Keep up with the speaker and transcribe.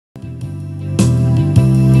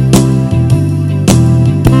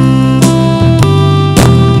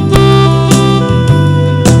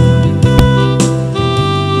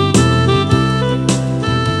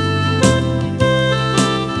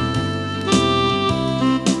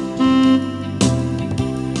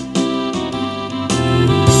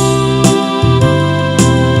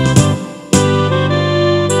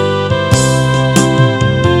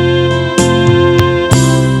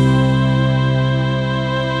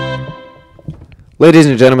Ladies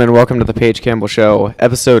and gentlemen, welcome to the Paige Campbell Show,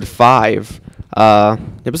 episode 5.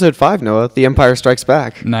 Episode 5, Noah, The Empire Strikes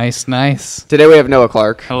Back. Nice. Today we have Noah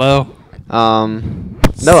Clarke. Hello.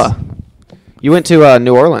 Noah, you went to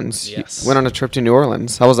New Orleans. Yes. You went on a trip to New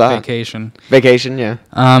Orleans. How was that? Vacation, yeah.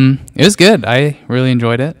 It was good. I really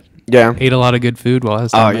enjoyed it. Yeah. Ate a lot of good food while I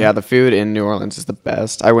was down there. Yeah, the food in New Orleans is the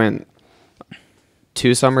best. I went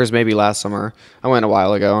 2 summers, maybe last summer. I went a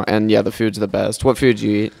while ago, and yeah, the food's the best. What food did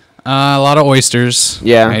you eat? A lot of oysters.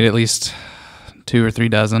 Yeah. I ate at least 2 or 3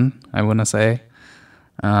 dozen, I want to say.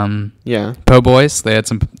 Yeah. Po' boys. They had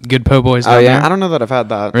some good po' boys down there. I don't know that I've had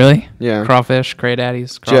that. Really? Yeah. Crawfish,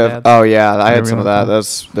 crawdaddies, Jeff. crawdads. Oh, yeah, I had some of that. Everyone-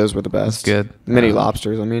 Those were the best. That's good. Mini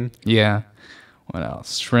lobsters, I mean. Yeah. What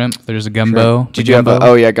else? Shrimp. There's a gumbo. Did you have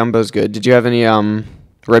oh, yeah, gumbo's good. Did you have any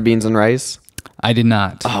red beans and rice? I did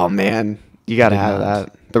not. Oh, man. You got to Did have not.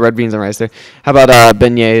 that. The red beans and rice there. How about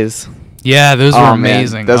beignets? Yeah, those were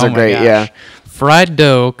amazing. Those Oh are my great, gosh. yeah. Fried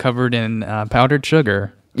dough covered in powdered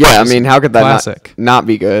sugar. Yeah, I Just mean, how could that classic. not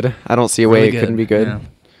be good? I don't see a way Really it couldn't be good. yeah.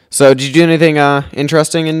 So, did you do anything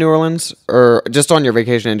interesting in New Orleans, or just on your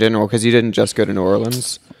vacation in general? Because you didn't just go to New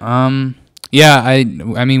Orleans. Yeah, I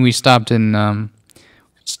mean, we stopped in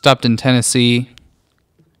Tennessee,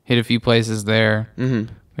 hit a few places there.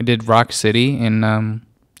 Mm-hmm. We did Rock City, and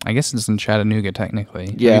I guess it's in Chattanooga technically.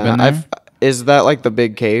 Have you Yeah, been there? is that like the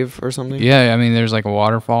big cave or something? Yeah, I mean, there's like a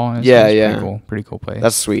waterfall. And Yeah, it's yeah. Pretty cool place.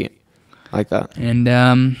 That's sweet. I like that. And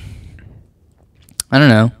I don't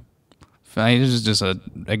know. It was just a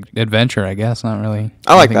adventure, I guess. Not really.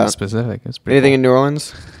 I like anything that. Specific. It's pretty Anything cool. in New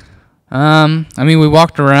Orleans? I mean, we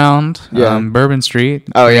walked around. Yeah. Bourbon Street.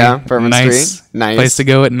 Oh, yeah, Bourbon nice Street. Nice place to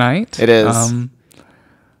go at night. It is.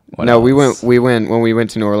 What No, else? we went when we went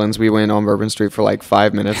to New Orleans. We went on Bourbon Street for like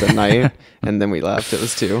 5 minutes at night, and then we left. It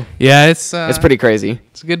was 2. Yeah, it's It's pretty crazy.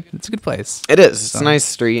 It's a good place. It is. It's So- a nice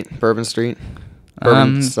street, Bourbon Street.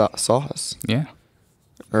 Bourbon sauce Yeah.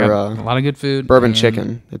 or Got a lot of good food. bourbon and-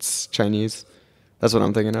 chicken. It's Chinese. That's what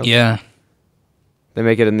I'm thinking of. Yeah. They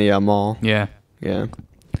make it in the mall. Yeah. Yeah,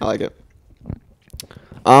 I like it.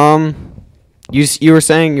 You were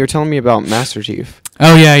telling me about Master Chief.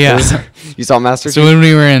 Oh yeah. You saw Master So Chief? when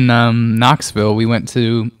we were in Knoxville, we went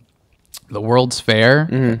to the World's Fair,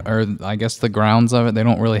 Mhm. or I guess the grounds of it. They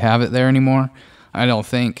don't really have it there anymore, I don't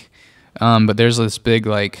think. But there's this big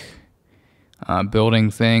building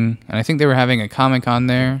thing, and I think they were having a Comic-Con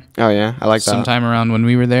there Oh yeah, I like that. sometime around when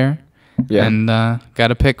we were there. Yeah. And got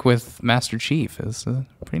a pic with Master Chief. It was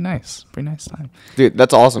pretty nice time. Dude,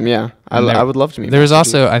 that's awesome. Yeah, And I would love to meet. There was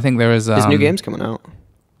Master also, I think there was Chief. His new game's coming out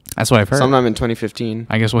That's what I've heard. sometime in 2015.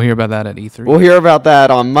 I guess we'll hear about that at E3. We'll hear about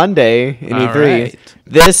that on Monday in All E3. right.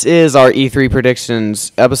 This is our E3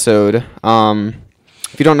 predictions episode.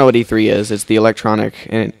 If you don't know what E3 is, it's the Electronic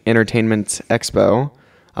Entertainment Expo.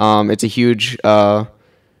 It's a huge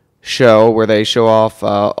show where they show off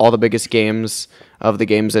all the biggest games of the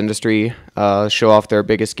games industry, show off their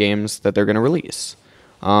biggest games that they're going to release.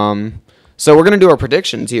 So we're going to do our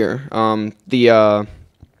predictions here. The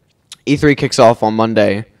E3 kicks off on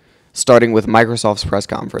Monday, starting with Microsoft's press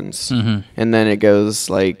conference. Mhm. And then it goes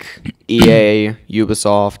like EA,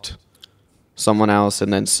 Ubisoft, someone else,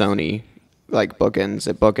 and then Sony, like bookends.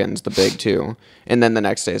 It bookends the big 2. And then the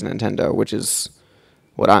next day is Nintendo, which is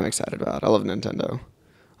what I'm excited about. I love Nintendo.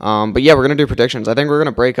 But yeah, we're going to do predictions. I think we're going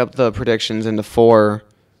to break up the predictions into 4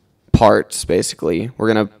 parts, basically.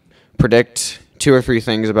 We're going to predict 2 or 3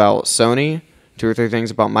 things about Sony, 2 or 3 things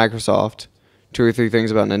about Microsoft, 2 or 3 things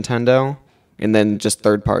about Nintendo, and then just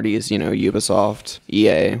third parties, Ubisoft,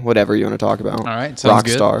 EA, whatever you want to talk about. All right, sounds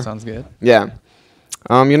Rockstar. good. Sounds good. Yeah.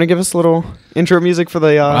 You want to give us a little intro music for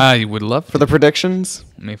the I would love for the predictions?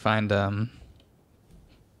 Let me find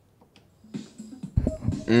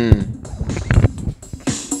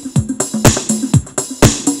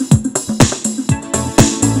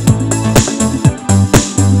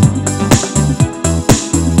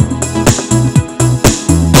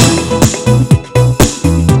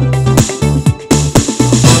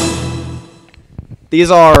These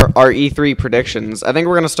are our E3 predictions. I think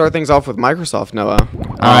we're going to start things off with Microsoft, Noah.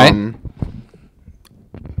 All right. Do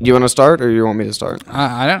you want to start, or you want me to start?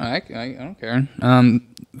 I don't care.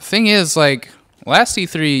 Thing is, like last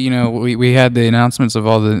E3, we had the announcements of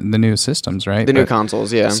all the new systems, right? The new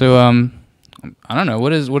consoles, yeah. So I don't know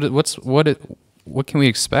what can we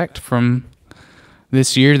expect from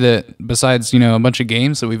this year that besides a bunch of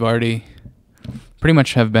games that we've already pretty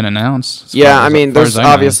much have been announced. Yeah, I mean, far as there's I know.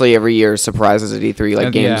 obviously every year surprises at E3,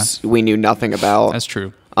 like games we knew nothing about. That's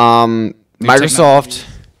true. Microsoft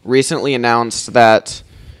recently announced that,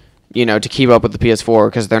 to keep up with the PS4,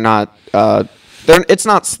 because they're not It's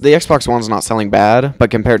not the Xbox One's not selling bad,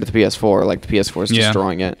 but compared to the PS4, like the PS4 is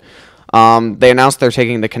destroying it. They announced they're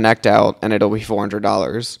taking the Kinect out, and it'll be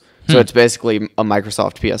 $400. So it's basically a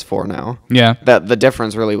Microsoft PS4 now. Yeah. The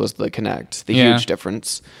difference really was the Kinect, the huge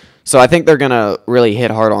difference. So I think they're gonna really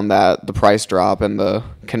hit hard on that, the price drop and the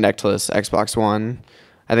Kinectless Xbox One.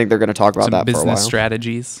 I think they're gonna talk about that for a while. Business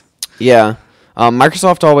strategies. Yeah.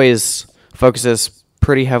 Microsoft always focuses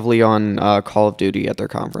pretty heavily on Call of Duty at their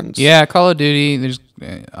conference. Yeah, Call of Duty. There's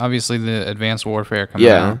obviously the Advanced Warfare coming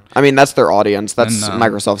out. I mean, that's their audience. That's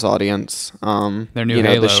Microsoft's audience. Their new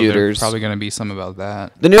Halo, the shooters. there's probably going to be some about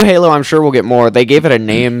that. The new Halo, I'm sure we'll get more. They gave it a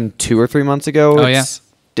name 2 or 3 months ago. Oh, yeah?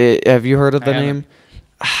 Have you heard of the name?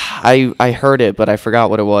 I heard it, but I forgot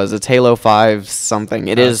what it was. It's Halo 5 something.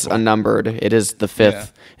 It is cool. a numbered. It is the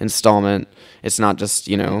 5th installment. It's not just,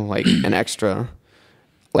 like an extra,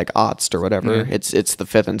 like OTST or whatever. Yeah. It's the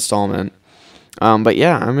 5th installment. But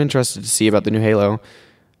yeah, I'm interested to see about the new Halo.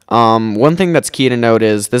 One thing that's key to note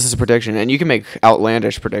is this is a prediction, and you can make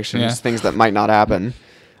outlandish predictions, things that might not happen.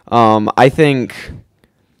 I think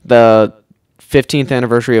the 15th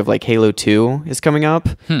anniversary of like Halo 2 is coming up.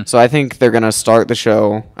 So I think they're going to start the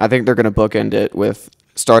show. I think they're going to bookend it with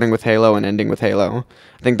starting with Halo and ending with Halo.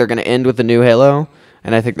 I think they're going to end with the new Halo,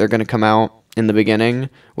 and I think they're going to come out in the beginning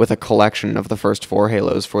with a collection of the first 4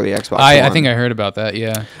 Halos for the Xbox One. I think I heard about that,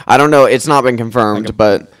 yeah. I don't know. It's not been confirmed, Like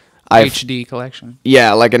but HD collection.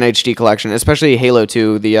 Yeah, like an HD collection. Especially Halo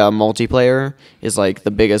 2, the multiplayer is like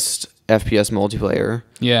the biggest FPS multiplayer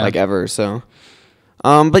like ever. So,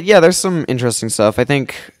 but yeah, there's some interesting stuff. I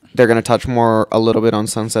think they're going to touch a little bit on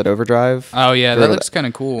Sunset Overdrive. Oh, yeah, that looks kind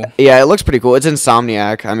of cool. Yeah, it looks pretty cool. It's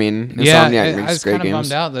Insomniac. I mean, Insomniac makes great games. I was kind of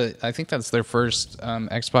bummed out that I think that's their first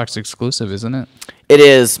Xbox exclusive, isn't it? It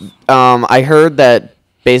is. I heard that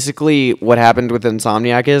basically what happened with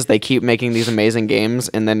Insomniac is they keep making these amazing games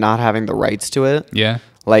and then not having the rights to it. Yeah.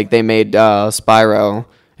 Like they made Spyro,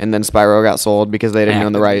 and then Spyro got sold because they didn't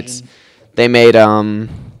own the rights. They made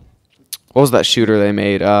what was that shooter they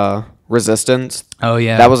made? Resistance. Oh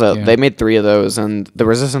yeah. That was they made 3 of those, and the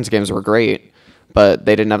Resistance games were great, but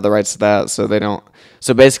they didn't have the rights to that, so they don't.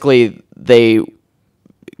 So basically, they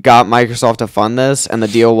got Microsoft to fund this, and the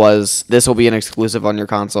deal was this will be an exclusive on your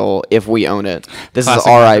console if we own it. This is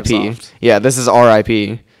our IP. Microsoft. Yeah, this is our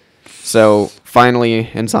IP. So finally,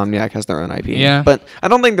 Insomniac has their own IP. Yeah. But I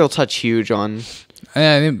don't think they'll touch huge on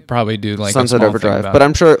they probably do like Sunset Overdrive. But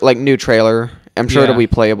I'm sure, like, new trailer. I'm sure it'll be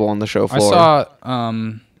playable on the show floor. I saw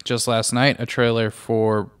just last night a trailer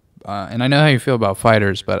for, and I know how you feel about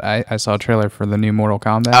fighters, but I saw a trailer for the new Mortal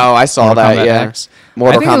Kombat. Oh, I saw Mortal that. Kombat Yeah. X.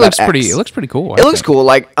 Mortal Kombat it looks X. pretty. It looks pretty cool. It looks cool.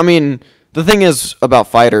 Like, I mean, the thing is about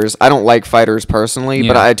fighters, I don't like fighters personally,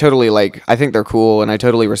 but I totally I think they're cool, and I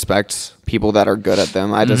totally respect people that are good at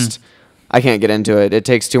them. I can't get into it. It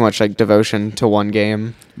takes too much like devotion to one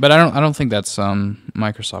game. But I don't think that's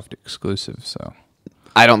Microsoft exclusive. So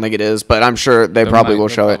I don't think it is, but I'm sure they probably will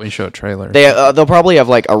show it. Probably show a trailer. They'll probably have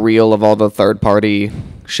like a reel of all the third party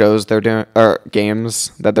shows they're doing or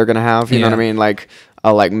games that they're gonna have. You know what I mean? Like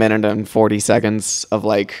a minute and 40 seconds of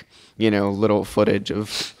like little footage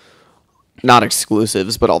of not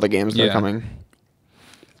exclusives, but all the games that are coming.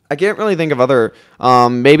 I can't really think of other.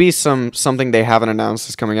 Maybe something they haven't announced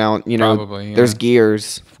is coming out. Probably, yeah. There's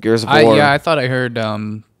Gears of War. I thought I heard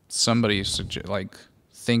somebody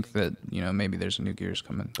think that maybe there's a new Gears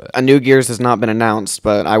coming. But a new Gears has not been announced,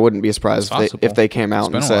 but I wouldn't be surprised if they came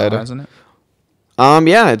out and said. While, hasn't it?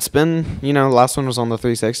 Yeah, it's been. Last one was on the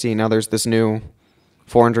 360. Now there's this new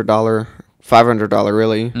 $400, $500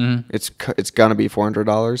 really. Mm-hmm. It's gonna be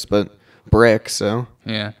 $400, but brick. So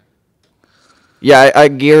yeah. Yeah,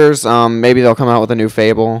 Gears. Maybe they'll come out with a new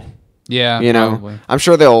Fable. Yeah, probably. I'm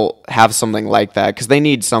sure they'll have something like that because they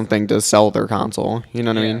need something to sell their console. You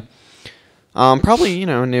know what I mean? Probably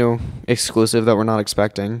a new exclusive that we're not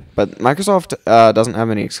expecting. But Microsoft doesn't have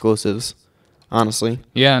any exclusives, honestly.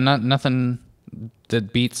 Yeah, nothing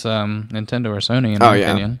that beats Nintendo or Sony in my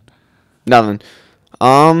opinion. Nothing.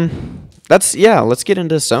 Let's get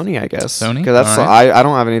into Sony, I guess. Sony, because that's right. I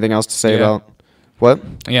don't have anything else to say about. What?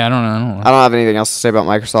 Yeah, I don't know. I don't have anything else to say about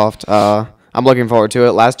Microsoft. I'm looking forward to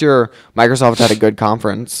it. Last year, Microsoft had a good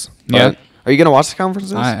conference. Yeah. Are you going to watch the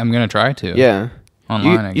conferences? I'm going to try to. Yeah.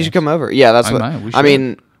 Online, I guess. You should come over. Yeah, that's what. I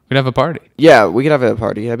mean, we'd have a party. Yeah, we could have a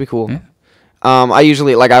party. That'd be cool. Yeah. I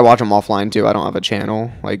usually, I watch them offline, too. I don't have a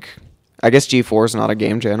channel. I guess G4 is not a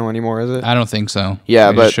game channel anymore, is it? I don't think so.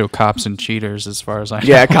 Yeah, they but just show cops and cheaters as far as I know.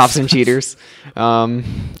 Yeah, cops and cheaters.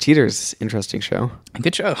 Cheaters, interesting show.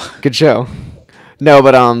 Good show. Good show. No,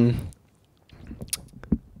 but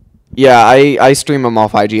yeah, I stream them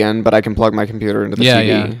off IGN, but I can plug my computer into the TV.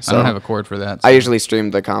 Yeah. So I don't have a cord for that. So. I usually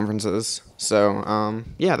stream the conferences. So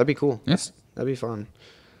yeah, that'd be cool. Yes. That'd be fun.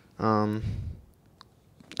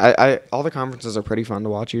 I all the conferences are pretty fun to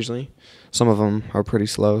watch usually. Some of them are pretty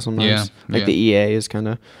slow sometimes. Yeah, Like yeah. the EA is kind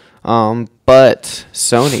of. But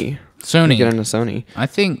Sony. Sony. Get into Sony. I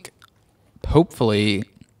think hopefully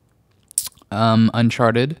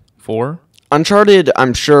Uncharted 4. Uncharted,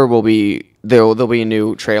 I'm sure will be there'll be a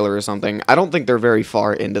new trailer or something. I don't think they're very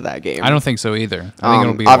far into that game. I don't think so either. I think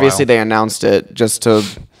it'll be obviously a while. they announced it just to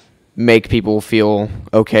make people feel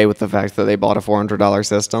okay with the fact that they bought a $400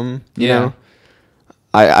 system. You know?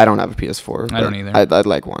 I don't have a PS4. I don't either. I'd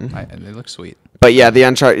like one. They look sweet. But yeah, the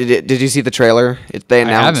Uncharted. Did you see the trailer? They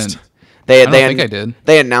announced. haven't. They I don't think I did.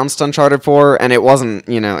 They announced Uncharted 4, and it wasn't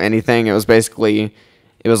anything. It was basically,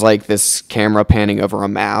 it was like this camera panning over a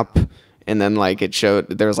map, and then like it showed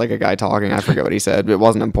there was like a guy talking. I forget what he said. But it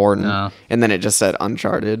wasn't important. No. And then it just said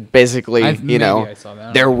Uncharted. Basically, Maybe I saw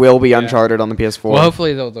that. there will be Uncharted on the PS4. Well,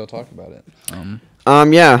 hopefully they'll talk about it. Yeah.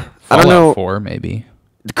 I don't know. Fallout 4 maybe.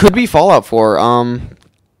 It could be Fallout 4.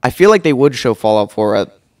 I feel like they would show Fallout 4 at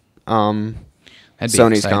That'd be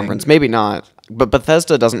Sony's exciting. conference. Maybe not. But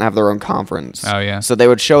Bethesda doesn't have their own conference. Oh, yeah. So they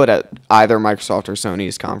would show it at either Microsoft or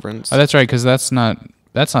Sony's conference. Oh, that's right, because that's not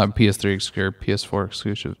PS3 or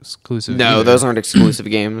PS4 exclusive. No, either. those aren't exclusive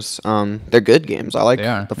games. They're good games. I like They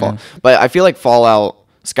are, the Fall. yeah. But I feel like Fallout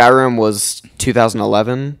Skyrim was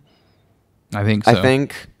 2011, I think so.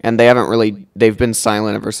 and they've been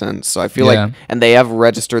silent ever since. So I feel Yeah. like, and they have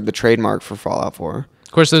registered the trademark for Fallout 4.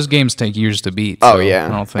 Of course, those games take years to beat. Oh so yeah, I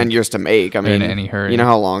don't think and years to make. I they're mean, in any hurry. you know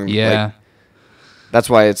how long? Yeah. like, that's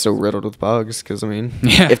why it's so riddled with bugs. Because I mean,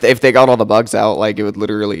 Yeah. if they got all the bugs out, like it would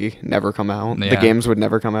literally never come out. The Yeah. games would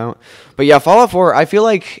never come out. But yeah, Fallout 4. I feel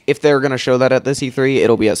like if they're gonna show that at this E3,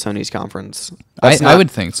 it'll be at Sony's conference. I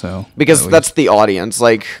would think so. because at that's least. the audience.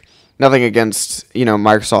 Like nothing against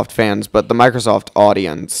Microsoft fans, but the Microsoft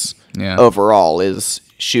audience Yeah. overall is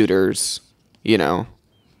shooters.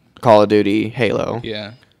 Call of Duty, Halo.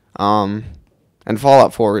 Yeah. And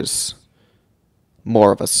Fallout 4 is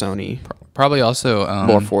more of a Sony, Probably also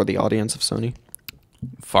more for the audience of Sony.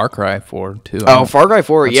 Far Cry 4 too. Oh, Far Cry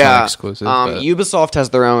 4, That's yeah. not exclusive, but- Ubisoft has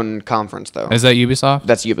their own conference though. Is that Ubisoft?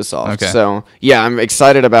 That's Ubisoft. Okay. So yeah, I'm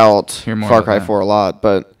excited about Hear more Far about Cry that. 4 a lot,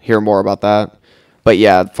 but hear more about that. But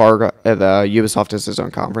yeah, the Ubisoft has its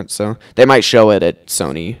own conference, so they might show it at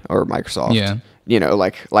Sony or Microsoft. Yeah.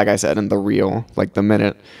 Like I said in the reel, like the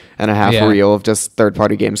minute and a half Yeah. reel of just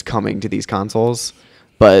third-party games coming to these consoles,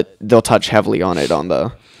 but they'll touch heavily on it on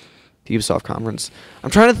the Ubisoft conference. I'm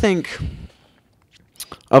trying to think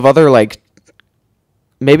of other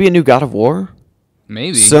maybe a new God of War.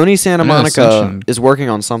 Maybe. Sony Santa I know Monica Ascension is working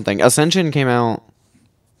on something. Ascension came out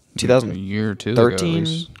a 2013, year or two ago, at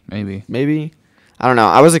least. Maybe. maybe. I don't know.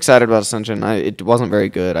 I was excited about Ascension. It wasn't very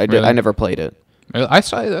good. I Really? never played it. I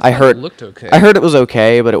saw it. I heard it looked okay. I heard it was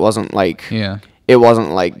okay, but it wasn't like Yeah. it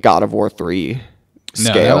wasn't like God of War 3 No, that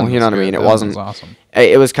scale. one You know was what I mean? good. It That one wasn't. was awesome.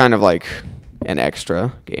 It was kind of like an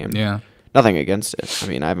extra game. Yeah. Nothing against it. I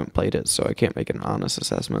mean, I haven't played it, so I can't make an honest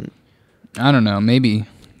assessment. I don't know. Maybe.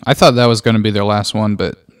 I thought that was going to be their last one,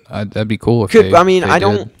 but that'd be cool if Could- they. I mean, they I did,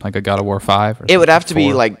 don't- like a God of War 5. Or It would have to be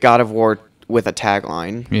 4. like God of War with a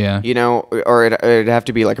tagline. Yeah. Or it'd have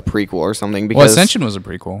to be like a prequel or something. Because Well, Ascension was a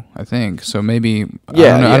prequel, I think. So maybe.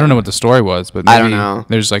 Yeah, I yeah. don't know what the story was, but maybe I don't know.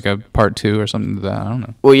 there's like a part 2 or something to that. I don't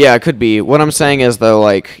know. Well, yeah, it could be. What I'm saying is though,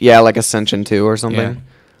 like Ascension 2 or something. Yeah.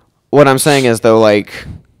 What I'm saying is though, like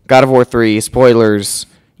God of War 3 spoilers,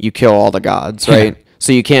 you kill all the gods, right?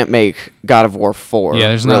 So you can't make God of War 4 Yeah,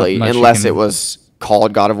 there's not really much you unless can- it was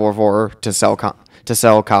called God of War 4 to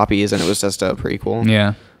sell copies and it was just a prequel.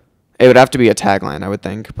 Yeah. It would have to be a tagline, I would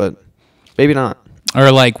think, but maybe not.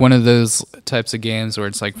 Or like one of those types of games where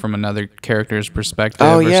it's like from another character's perspective.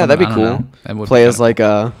 Oh or yeah, something. that'd be I don't cool. know. That would Play be as kinda like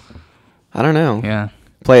a, I don't know. cool. Yeah.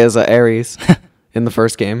 Play as Ares in the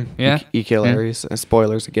first game. Yeah. You kill Yeah. Ares.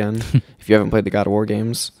 Spoilers again if you haven't played the God of War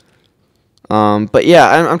games. But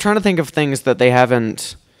yeah, I'm trying to think of things that they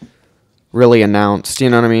haven't really announced. You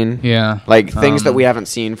know what I mean? Yeah. Like things that we haven't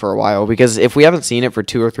seen for a while. Because if we haven't seen it for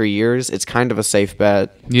 2 or 3 years, it's kind of a safe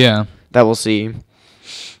bet Yeah. that we'll see.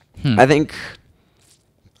 I think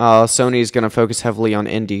Sony's gonna focus heavily on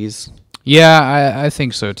indies. Yeah, I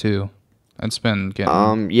think so too. It's been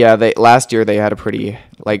getting. Yeah, last year they had a pretty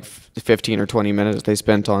 15 or 20 minutes they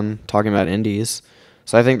spent on talking about indies.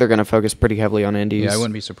 So I think they're gonna focus pretty heavily on indies. Yeah, I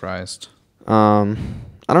wouldn't be surprised. I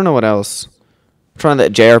don't know what else. I'm trying the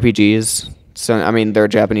JRPGs. So I mean, they're a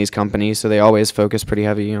Japanese company, so they always focus pretty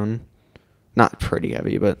heavy on. Not pretty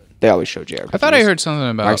heavy, but they always show JRPGs. I thought I heard something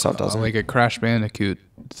about Microsoft doesn't. like a Crash Bandicoot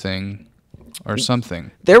thing or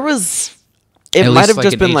something. There was It At might least have like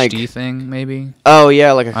just an been like, HD thing, maybe. oh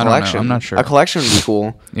yeah, like a I don't know. collection. I'm not sure. A collection would be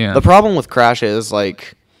cool. Yeah. The problem with Crash is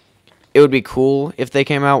like, it would be cool if they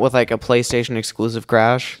came out with like a PlayStation exclusive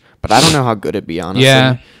Crash, but I don't know how good it'd be, honestly.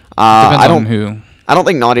 Yeah. I Depends don't. on who. I don't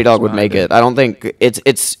think Naughty Dog would make behind it. I don't think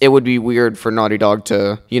it would be weird for Naughty Dog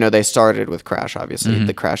to, they started with Crash, obviously,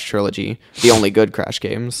 the Crash trilogy. The only good Crash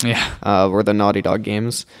games were the Naughty Dog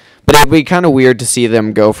games. But it'd be kind of weird to see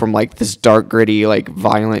them go from like this dark, gritty, like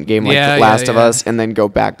violent game like The Last of Us and then go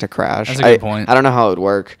back to Crash. That's a good point. I don't know how it would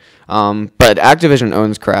work. But Activision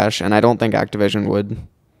owns Crash, and I don't think Activision would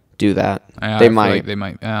do that. Yeah, they I feel might. like they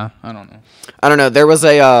might. Yeah, I don't know. I don't know. There was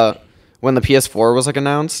a when the PS4 was like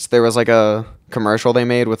announced, there was like a commercial they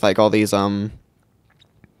made with like all these there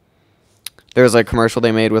was a commercial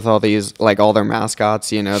they made with all these like all their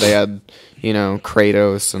mascots, they had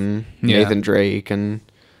Kratos and Nathan Drake and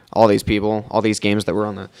all these people, all these games that were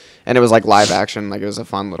on and it was like live action, like it was a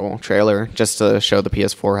fun little trailer just to show the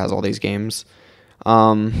PS4 has all these games.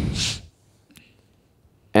 And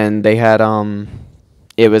they had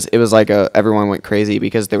it was like everyone went crazy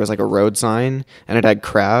because there was like a road sign and it had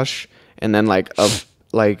Crash and then like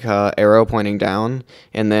a arrow pointing down,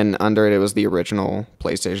 and then under it was the original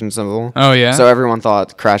PlayStation symbol. Oh yeah. So everyone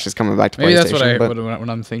thought Crash is coming back to Maybe PlayStation. that's what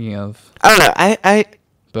I'm thinking of. I don't know.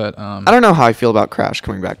 But I don't know how I feel about Crash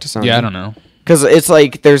coming back to Sony. Yeah, I don't know. Because it's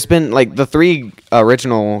like there's been like the 3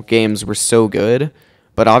 original games were so good,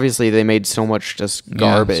 but obviously they made so much just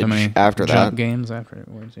garbage so many after junk that. games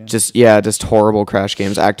afterwards. Yeah. Just horrible Crash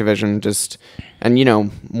games. Activision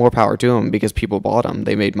and more power to them because people bought them.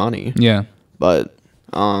 They made money. Yeah. But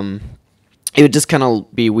it would just kind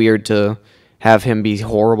of be weird to have him be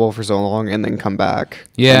horrible for so long and then come back.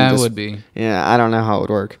 Yeah, it would be. Yeah, I don't know how it would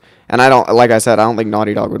work. And I don't think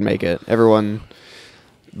Naughty Dog would make it.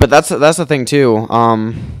 But that's the thing too.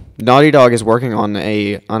 Naughty Dog is working on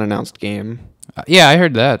a unannounced game. Yeah, I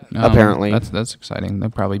heard that. Apparently. That's exciting.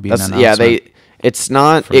 There'll probably be an announcement. Yeah, it's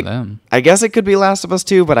not for them. I guess it could be Last of Us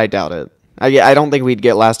 2, but I doubt it. I don't think we'd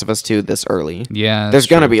get Last of Us 2 this early. Yeah, there's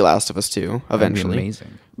gonna be Last of Us 2 eventually. That'd be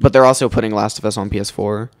amazing. But they're also putting Last of Us on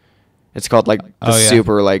PS4. It's called like the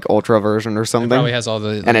super like ultra version or something. It probably has all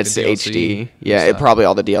the and it's the DLC HD. Yeah, it probably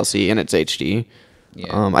all the DLC and it's HD.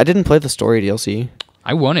 Yeah. I didn't play the story DLC.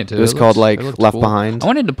 I wanted to. It was called like Left Behind. I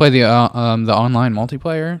wanted to play the online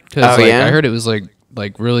multiplayer because I heard it was like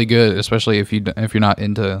really good, especially if you're not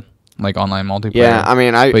into like online multiplayer. Yeah, I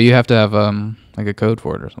mean but you have to have like a code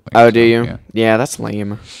for it or something. Oh, do you? Yeah, that's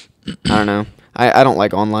lame. I don't know. I don't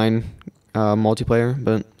like online multiplayer,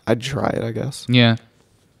 but I'd try it, I guess. Yeah.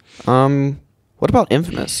 What about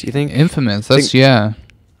Infamous? You think Infamous? Yeah.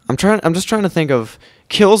 I'm just trying to think of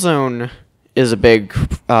Killzone is a big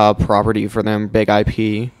property for them, big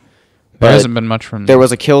IP. There hasn't been much from. There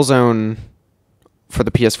was a Killzone for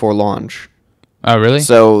the PS4 launch. Oh, really?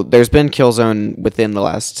 So there's been Killzone within the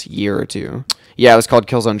last year or two. Yeah, it was called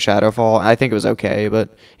Killzone Shadowfall. I think it was okay, but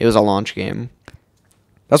it was a launch game.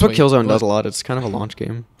 That's what Killzone does a lot. It's kind of a launch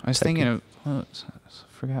game. I was thinking of. I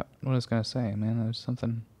forgot what I was gonna say, man. There's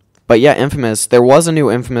something. But yeah, Infamous. There was a new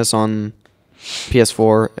Infamous on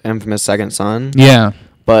PS4, Infamous Second Son. Yeah.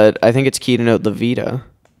 But I think it's key to note the Vita.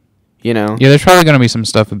 Yeah, there's probably gonna be some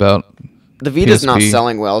stuff about. The Vita's not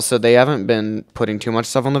selling well, so they haven't been putting too much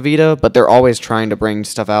stuff on the Vita, but they're always trying to bring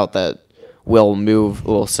stuff out that will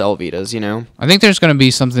sell Vitas, I think there's going to be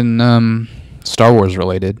something Star Wars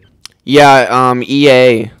related. Yeah,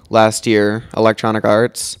 EA last year, Electronic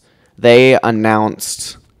Arts, they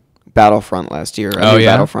announced Battlefront last year.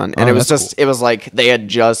 Battlefront. And it was cool. It was like they had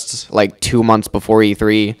just like 2 months before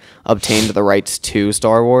E3 obtained the rights to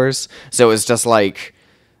Star Wars. So it was just like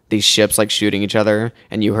these ships like shooting each other,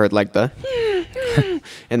 and you heard like the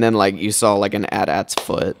and then like you saw like an AT-AT's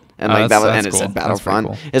foot, and like that was, and it said Battlefront.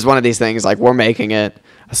 Cool. It's one of these things like we're making it.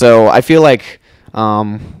 So I feel like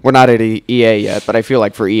we're not at EA yet, but I feel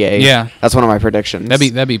like for EA, that's one of my predictions.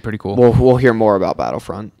 That'd be pretty cool. We'll hear more about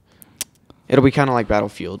Battlefront. It'll be kind of like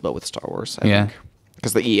Battlefield, but with Star Wars. I think,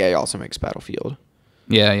 because the EA also makes Battlefield.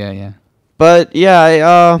 Yeah. But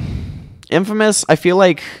Infamous. I feel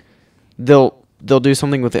like they'll do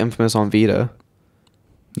something with Infamous on Vita.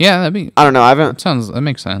 Yeah, that'd be. I don't know. That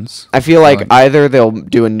makes sense. I feel like either they'll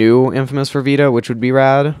do a new Infamous for Vita, which would be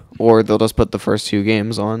rad, or they'll just put the first 2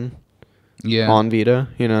 games on. Yeah. On Vita,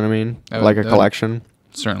 you know what I mean? Like a collection.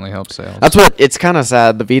 Certainly helps sales. It's kind of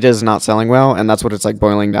sad. The Vita is not selling well, and that's what it's like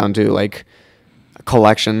boiling down to, like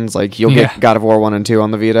collections. Like you'll get God of War 1 and 2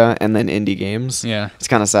 on the Vita, and then indie games. Yeah. It's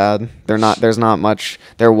kind of sad. There's not much.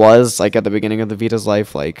 There was like at the beginning of the Vita's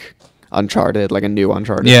life, like Uncharted, like a new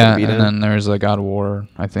Uncharted. Yeah, and then there's a God of War,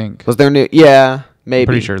 I think. Was there new? Yeah. Maybe. I'm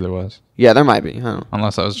pretty sure there was. Yeah, there might be. I don't know.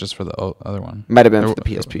 Unless that was just for the other one. Might have been for the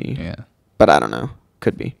PSP. Yeah. But I don't know.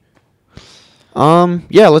 Could be.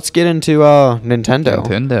 Yeah, let's get into Nintendo.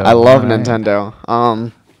 Nintendo. I love Alright.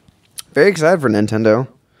 Nintendo. Very excited for Nintendo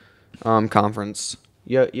conference.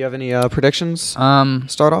 You have any predictions?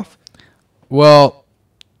 Start off. Well,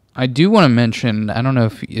 I do want to mention, I don't know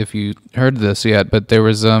if you heard this yet, but there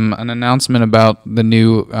was an announcement about the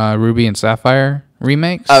new Ruby and Sapphire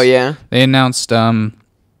remakes. Oh yeah. They announced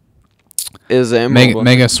Is it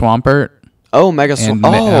Mega Swampert Oh, Mega and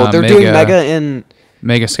they're doing Mega in.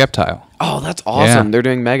 Mega Skeptile. Oh, that's awesome. Yeah. They're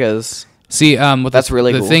doing Megas. See, That's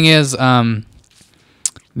really cool. The thing is,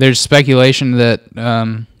 there's speculation that,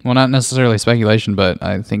 well, not necessarily speculation, but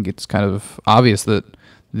I think it's kind of obvious that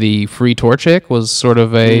the free Torchic was sort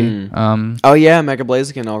of a Oh yeah, Mega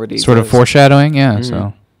Blaziken already. sort of exists. foreshadowing. Yeah,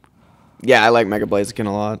 so Yeah, I like Mega Blaziken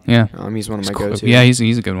a lot. yeah, He's one of my Cool. go-to. Yeah, he's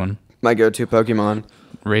a good one. My go-to Pokemon.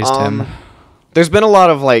 Raised him. There's been a lot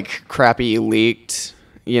of like crappy leaked,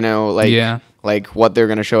 Yeah. like what they're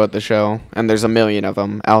gonna show at the show, and there's a million of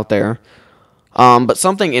them out there. But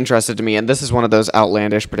something interested to me, and this is one of those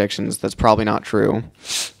outlandish predictions that's probably not true.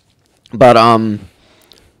 But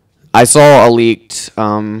I saw a leaked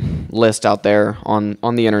list out there on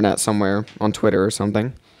the internet somewhere, on Twitter or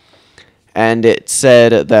something, and it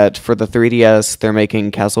said that for the 3DS they're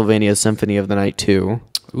making Castlevania Symphony of the Night 2.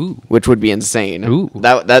 Ooh. Which would be insane. Ooh.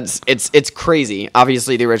 It's crazy.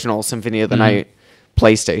 Obviously, the original Symphony of the Night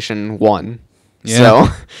PlayStation 1. Yeah.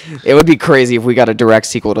 So it would be crazy if we got a direct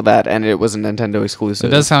sequel to that and it was a Nintendo exclusive.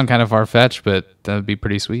 It does sound kind of far-fetched, but that would be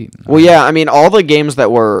pretty sweet. Well, yeah. I mean, all the games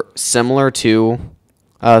that were similar to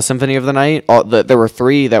Symphony of the Night, there were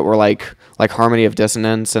 3 that were like Harmony of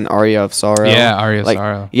Dissonance and Aria of Sorrow. Yeah, Aria of Like,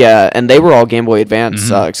 Sorrow. Yeah, and they were all Game Boy Advance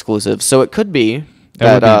exclusives. So it could be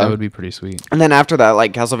That would be pretty sweet. And then after that,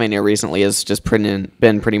 like Castlevania recently has just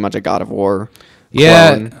been pretty much a God of War.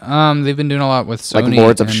 Yeah, clone. they've been doing a lot with Like Sony.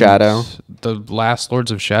 Lords of and Shadow. The last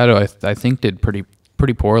Lords of Shadow, I think, did pretty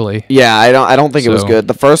poorly. Yeah, I don't think it was So- good.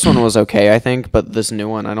 The first one was okay, I think, but this new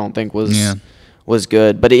one I don't think was Yeah. was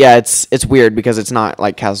good. But yeah, it's weird because it's not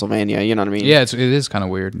like Castlevania. You know what I mean? Yeah, it is kind of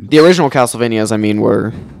weird. The original Castlevanias, I mean,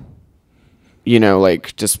 were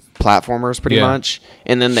like just platformers pretty Yeah. much,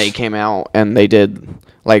 and then they came out and they did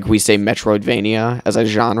like we say Metroidvania as a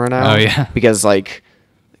genre now. Oh, yeah. Because like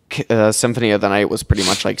Symphony of the Night was pretty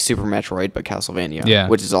much like Super Metroid but Castlevania. Yeah.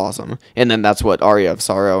 Which is awesome. And then that's what Aria of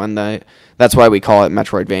Sorrow and that's why we call it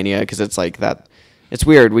Metroidvania because it's like that. It's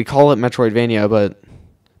weird. We call it Metroidvania, but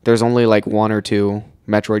there's only like 1 or 2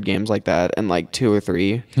 Metroid games like that and like 2 or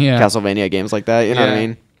 3 Yeah. Castlevania games like that. You know what I Yeah.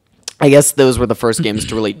 mean? I guess those were the first games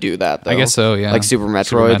to really do that, though. I guess so, yeah. Like Super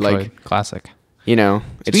Metroid, like, classic. it's Speaking of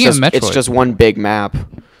just it's Metroid. just one big map.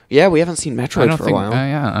 Yeah, we haven't seen I Metroid don't for think. a while.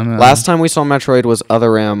 Yeah, Last time we saw Metroid was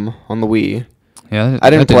Other M on the Wii. Yeah, I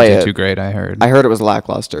didn't that play do it. too great. I heard. I heard it was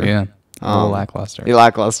lackluster. Yeah, a little lackluster.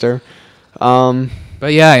 Lackluster.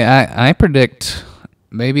 But yeah, I predict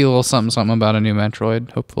maybe a little something about a new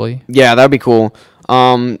Metroid. Hopefully. Yeah, that'd be cool.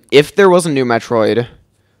 If there was a new Metroid,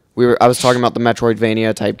 I was talking about the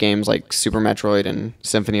Metroidvania type games like Super Metroid and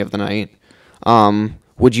Symphony of the Night.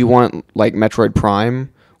 Would you want like Metroid Prime,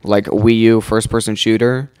 like a Wii U first-person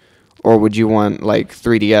shooter, or would you want like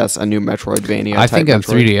 3DS a new Metroidvania? I think a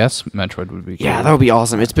Metroid? 3DS Metroid would be cool. Yeah, that would be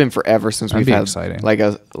awesome. It's been forever since That'd we've be had exciting. like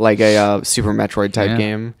a Super Metroid type Yeah.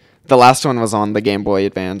 game. The last one was on the Game Boy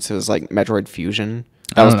Advance. It was like Metroid Fusion.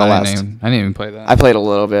 That was the last. I didn't even play that. I played a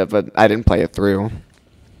little bit, but I didn't play it through.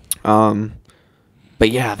 But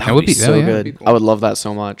yeah, that would be so that'd good. be cool. I would love that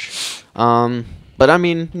so much. But I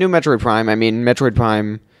mean, new Metroid Prime. I mean, Metroid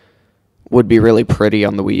Prime would be really pretty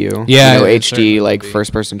on the Wii U. Yeah, it certainly HD would like be.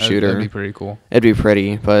 first-person shooter. That'd be pretty cool. It'd be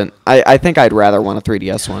pretty, but I think I'd rather want a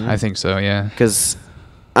 3DS one. I think so. Yeah. Because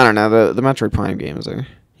I don't know, the Metroid Prime games are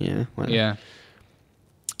whatever. Yeah.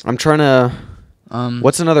 I'm trying to.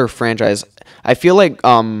 What's another franchise? I feel like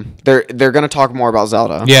they're gonna talk more about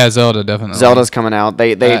Zelda. Yeah, Zelda definitely. Zelda's coming out.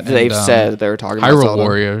 They've and, said they're talking about Hyrule Zelda.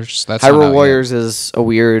 Warriors. That's not out Hyrule yet, Warriors is a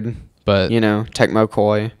weird, but Tecmo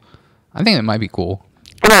Koei. I think it might be cool.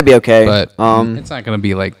 It might be okay. But um, it's not gonna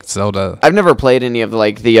be like Zelda. I've never played any of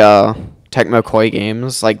like the Tecmo Koei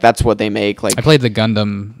games. Like that's what they make. Like I played the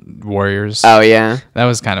Gundam Warriors. oh yeah, That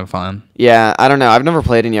was kind of fun. yeah. I don't know. I've never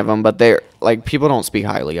played any of them, but they're like people don't speak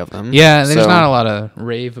highly of them. Yeah, there's so- not a lot of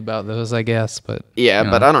rave about those, I guess, but Yeah,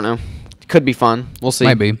 but I don't know. Could be fun. We'll see.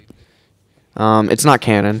 might be. It's not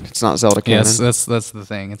canon. It's not Zelda canon. Yes, that's the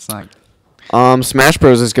thing. It's not Smash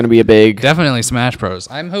Bros is going to be a big. definitely Smash Bros.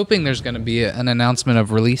 I'm hoping there's going to be an announcement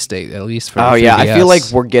of release date at least for. Oh the yeah, 3DS. I feel like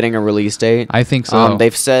we're getting a release date. I think so.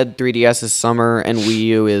 They've said 3DS is summer and Wii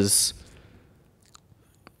U is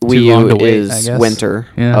Wii long U to wait, I is guess. winter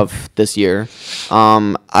Yeah. of this year.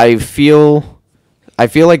 I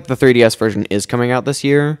feel like the 3DS version is coming out this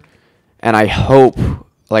year, and I hope,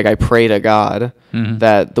 like I pray to God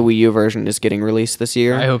that the Wii U version is getting released this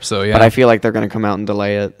year. I hope so, yeah. But I feel like they're gonna come out and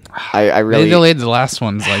delay it. I really They delayed the last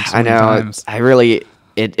ones like so I many know. times. I really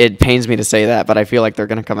it pains me to say that, but I feel like they're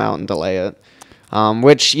gonna come out and delay it.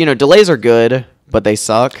 Which, delays are good, but they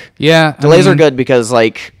suck. Yeah. Delays are good because,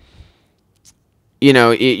 like,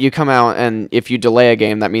 you come out, and if you delay a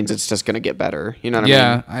game, that means it's just going to get better. You know what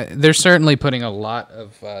I mean? Yeah, they're certainly putting a lot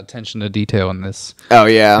of attention to detail in this. Oh,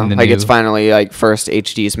 yeah. in the Like, it's new- finally, like, first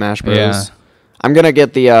HD Smash Bros. Yeah. I'm going to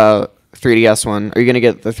get the 3DS one. Are you going to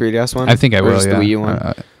get the 3DS one? I think I Or will, just yeah. the Wii U one?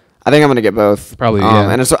 I think I'm going to get both. Probably,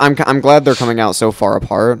 yeah. And I'm glad they're coming out so far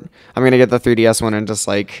apart. I'm going to get the 3DS one and just,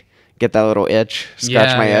 like, get that little itch,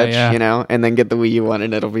 scratch my itch, and then get the Wii U one,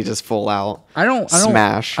 and it'll be just full out. I don't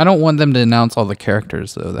Smash. I don't want them to announce all the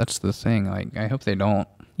characters though. That's the thing. Like, I hope they don't.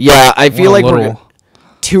 Yeah, I feel like Want a we're little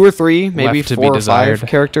 2 or 3, maybe left to be 4 or 5 desired.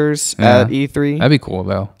 characters Yeah. at E3. That'd be cool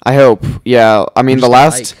though. I hope. Yeah, I mean, the just got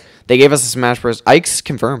last Ike. they gave us a Smash Bros. Ike's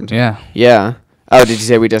confirmed. Yeah. Yeah. Oh, did you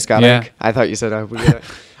say we just got Yeah. Ike? I thought you said I hope we get it.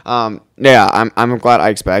 Yeah, I'm glad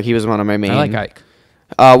Ike's back. He was one of my main. I like Ike.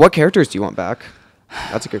 What characters do you want back?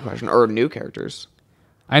 That's a good question. Or new characters.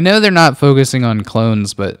 I know they're not focusing on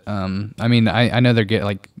clones, but I mean, I know they're getting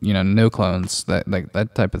like no clones, that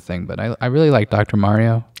type of thing. But I really like Dr.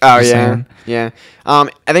 Mario. Oh Just yeah, saying. yeah. I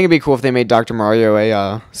think it'd be cool if they made Dr. Mario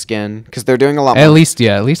a skin, because they're doing a lot. At more, least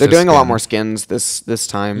they're a doing a lot skin. more skins this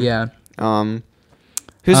time. Yeah. I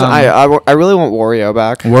really want Wario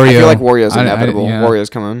back. I Wario. feel like Wario's I- inevitable. yeah. Wario's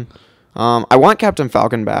coming. I want Captain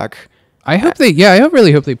Falcon back. I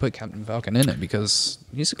really hope they put Captain Falcon in it because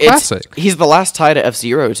he's a classic. He's the last tie to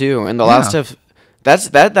F-Zero too, and the last of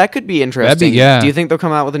that could be interesting. yeah. Do you think they'll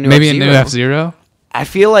come out with a new Maybe F-Zero? a new F-Zero. I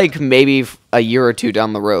feel like maybe a year or two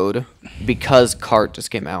down the road, because Kart just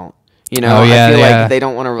came out. Oh, yeah, I feel yeah. like they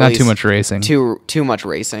don't want to Not release too much racing. Too much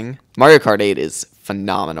racing. Mario Kart 8 is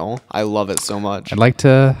phenomenal. I love it so much. I'd like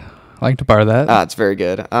to borrow that. It's very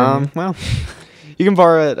good. Well, you can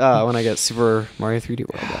borrow it when I get Super Mario 3D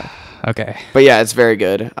World back. Okay. But yeah, it's very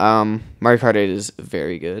good. Mario Kart 8 is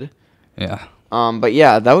very good. Yeah. But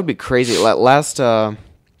yeah, that would be crazy. Last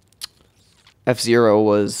F-Zero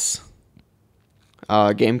was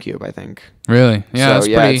GameCube, I think. Really? Yeah. So, That's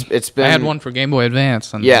yeah, pretty. it's been. I had one for Game Boy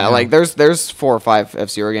Advance. And, Yeah, like there's 4 or 5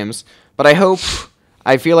 F-Zero games, but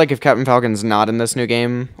I feel like if Captain Falcon's not in this new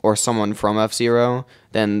game or someone from F-Zero,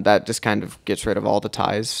 then that just kind of gets rid of all the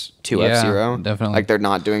ties to Yeah, F-Zero. definitely. Like they're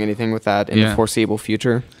not doing anything with that in the Yeah. foreseeable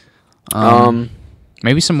future.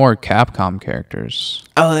 maybe some more Capcom characters.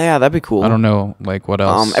 Oh yeah, that'd be cool. I don't know, like what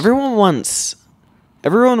else. Everyone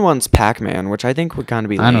wants Pac-Man, which I think would kind of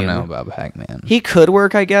be lame. I don't know about Pac-Man. He could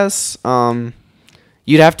work, I guess.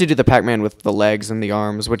 You'd have to do the Pac-Man with the legs and the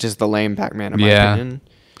arms, which is the lame Pac-Man in my opinion.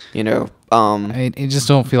 I just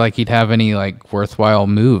don't feel like he'd have any like worthwhile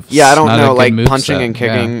moves. Yeah, I don't Not a know, good like move punching set. and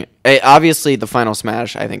Yeah. kicking. Obviously, the final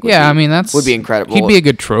smash, I think. I mean would be incredible. He'd be a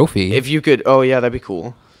good trophy. If you could. Oh yeah, that'd be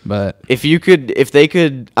cool. but If they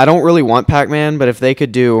could. I don't really want Pac-Man, but if they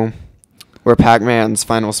could do where Pac-Man's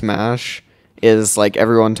final smash is like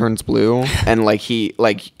everyone turns blue and like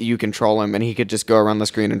you control him and he could just go around the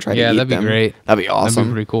screen and try to eat that'd be them. great. That'd be awesome. That'd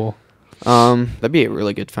be pretty cool. That'd be a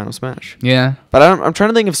really good final smash. Yeah. But I'm trying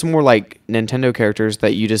to think of some more like Nintendo characters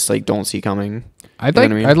that you just like don't see coming. I'd You know like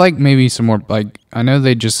what I mean? I'd like maybe some more like I know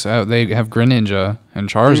they just they have Greninja and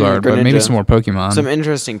Charizard, but maybe Greninja. some more Pokemon. Some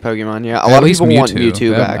interesting Pokemon, yeah. A At lot of least people want Mewtwo.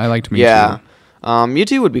 Mewtwo back. I liked Mewtwo. Yeah.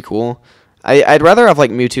 Mewtwo would be cool. I'd rather have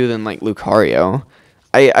like Mewtwo than like Lucario.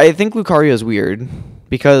 I think Lucario is weird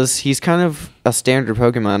because he's kind of a standard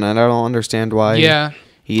Pokemon and I don't understand why. Yeah.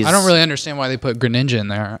 He's I don't really understand why they put Greninja in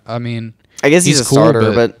there. I mean, I guess he's a cool,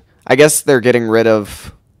 starter, but I guess they're getting rid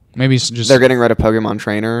of maybe it's just Pokemon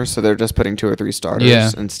trainers, so they're just putting 2 or 3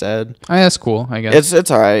 starters instead. That's cool, I guess.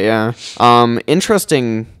 It's all right, yeah.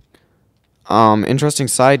 Interesting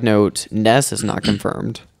side note, Ness is not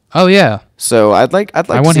confirmed. Oh yeah. So I'd like I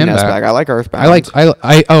to want see him Ness back. back. I like Earthbound.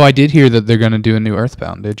 I did hear that they're gonna do a new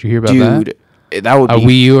Earthbound. Did you hear about that? Dude, that would A be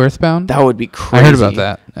Wii U Earthbound? that would be crazy. I heard about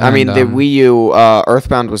that. I mean, And, the Wii U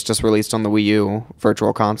Earthbound was just released on the Wii U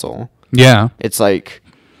Virtual Console. Yeah. It's like,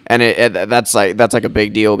 and that's like a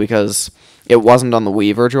big deal because it wasn't on the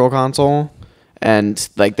Wii Virtual Console, and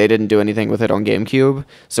like they didn't do anything with it on GameCube.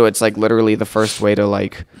 So it's like literally the first way to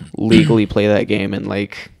like legally play that game in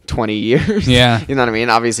like 20 years. Yeah. You know what I mean?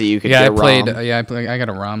 Obviously, you could Yeah, get ROM. I got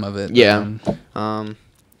a ROM of it. Yeah.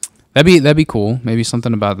 That'd be cool. Maybe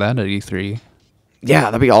something about that at E3. Yeah,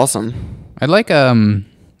 that'd be awesome. I'd like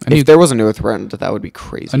If there was a new threat, that would be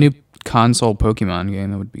crazy. A new console Pokemon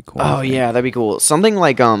game, that would be cool. Oh yeah, that'd be cool. Something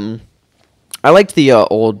like I liked the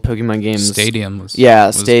old Pokemon games. Stadium was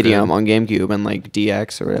Stadium good. On GameCube and like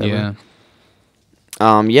DX or whatever.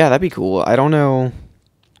 Yeah. Yeah, that'd be cool. I don't know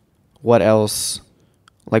what else.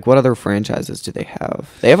 Like, what other franchises do they have?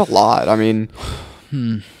 They have a lot. I mean,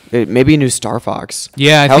 maybe a new Star Fox.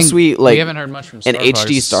 Yeah, How sweet! Like, we haven't heard much from Star an Fox.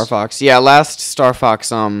 HD Star Fox. Yeah, last Star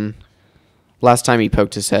Fox. Last time he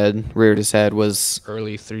poked his head, reared his head was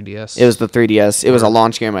early 3DS. It was the 3DS. It was a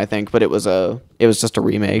launch game, I think, but it was just a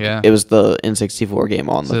remake. Yeah. It was the N64 game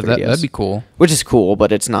on the 3DS. That'd be cool. Which is cool,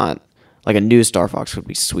 but it's not like a new Star Fox would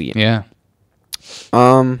be sweet. Yeah.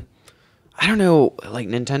 I don't know, like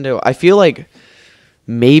Nintendo. I feel like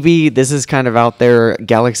maybe this is kind of out there.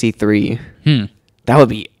 Galaxy 3. That would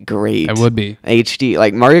be great. It would be. HD.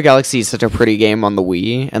 Like Mario Galaxy is such a pretty game on the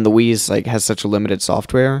Wii, and the Wii's like has such a limited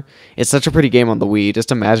software. It's such a pretty game on the Wii.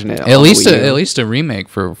 Just imagine it. At least a remake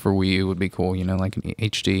for Wii U would be cool. You know, like an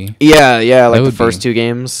HD. Yeah, like the first two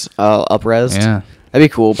games, up-res. Yeah, that'd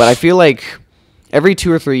be cool. But I feel like every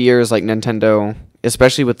 2 or 3 years, like Nintendo,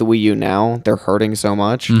 especially with the Wii U now, they're hurting so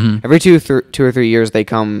much. Every 2 or 3 years, they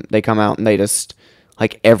come out and they just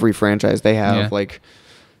like every franchise they have like.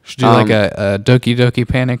 Should do like a Doki Doki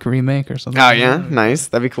Panic remake or something. Oh yeah, nice.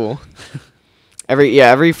 That'd be cool.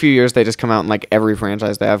 Every few years they just come out in like every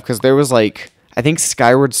franchise they have, because there was like I think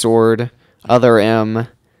Skyward Sword, Other M,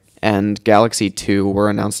 and Galaxy 2 were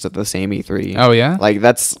announced at the same E3. Oh yeah, like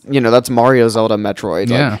that's Mario, Zelda, Metroid.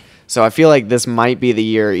 Yeah. Like, so I feel like this might be the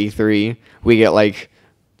year E3 we get like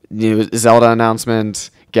new Zelda announcement,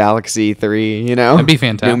 Galaxy 3. You know, that'd be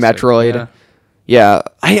fantastic. New Metroid. Yeah,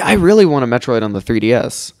 I really want a Metroid on the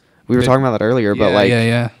 3DS. We were talking about that earlier, but like,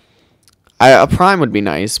 a Prime would be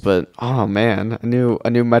nice, but oh man, a new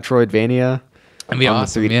Metroidvania. That'd be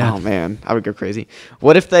awesome. Yeah. Oh man, I would go crazy.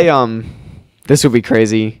 What if they this would be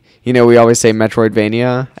crazy. You know, we always say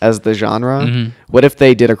Metroidvania as the genre. What if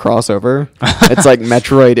they did a crossover? It's like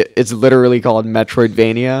Metroid. It's literally called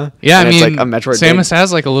Metroidvania. Yeah, I mean, it's like a Metroid. Samus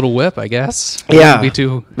has like a little whip, I guess. Yeah, be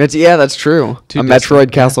too. That's true. A Metroid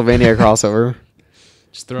Castlevania crossover.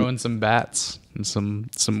 Just throw in some bats and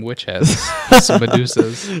some witch heads, some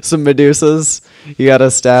Medusas. Some Medusas. You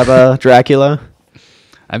gotta stab Dracula.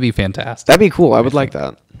 That'd be fantastic. That'd be cool. I would like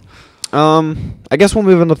that. I guess we'll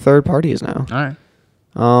move into third parties now. All right.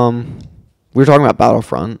 We were talking about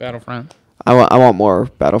Battlefront. I want more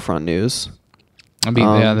Battlefront news. That'd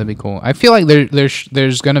be cool. I feel like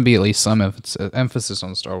there's gonna be at least some emphasis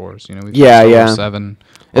on Star Wars. You know, we've Star Wars 7.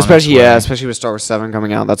 Especially with Star Wars 7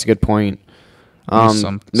 coming out. That's a good point.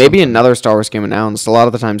 Maybe another Star Wars game announced. A lot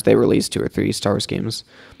of the times they release 2 or 3 Star Wars games,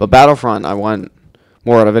 but Battlefront, I want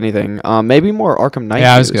more out of anything. Maybe more Arkham Knight.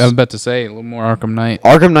 Yeah, I was about to say a little more Arkham Knight.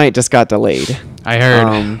 Arkham Knight just got delayed. I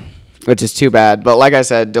heard, which is too bad. But like I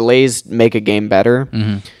said, delays make a game better.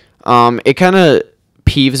 It kind of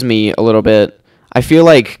peeves me a little bit. I feel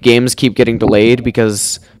like games keep getting delayed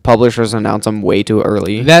because publishers announce them way too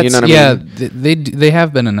early. You know what I mean? They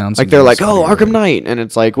have been announcing. Like they're like, oh, Arkham Knight, and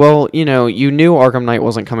it's like, well, you knew Arkham Knight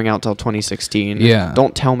wasn't coming out till 2016. Yeah.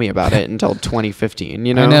 Don't tell me about it until 2015.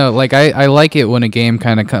 You know. I know. Like I like it when a game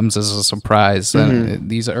kind of comes as a surprise.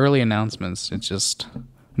 These early announcements, it's just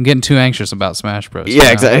I'm getting too anxious about Smash Bros.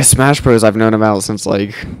 Yeah, exactly. Smash Bros. I've known about since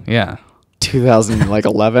like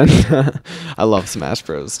 2011. I love Smash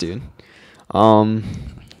Bros, dude.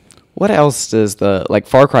 What else is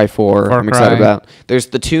Far Cry 4 I'm excited about. There's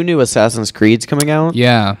the 2 new Assassin's Creeds coming out.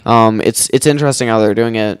 Yeah. It's interesting how they're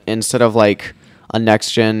doing it. Instead of like a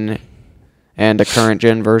next gen and a current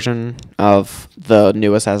gen version of the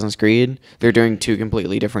new Assassin's Creed, they're doing 2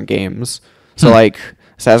 completely different games. So like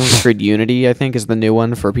Assassin's Creed Unity, I think, is the new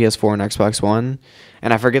one for PS4 and Xbox One.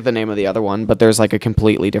 And I forget the name of the other one, but there's like a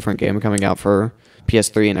completely different game coming out for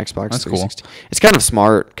PS3 and Xbox 360. Cool. It's kind of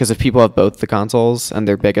smart because if people have both the consoles and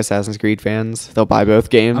they're big Assassin's Creed fans, they'll buy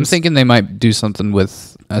both games. I'm thinking they might do something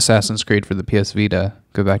with Assassin's Creed for the PS Vita.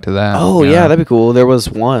 Go back to that. Oh, yeah, that'd be cool. There was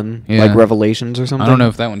one, like Revelations or something. I don't know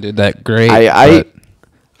if that one did that great. I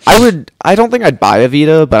don't think I'd buy a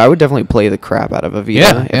Vita, but I would definitely play the crap out of a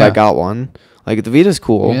Vita if I got one. Like, the Vita's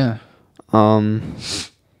cool. Yeah.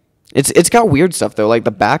 It's got weird stuff, though. Like,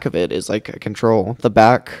 the back of it is like a control. The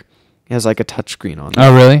back has like a touchscreen on it.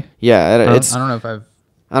 Oh, really? Yeah. I don't know if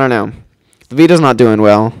I don't know. The Vita's not doing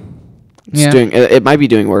well. It might be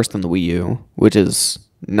doing worse than the Wii U, which is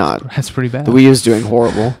not. That's pretty bad. The Wii U is doing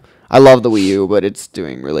horrible. I love the Wii U, but it's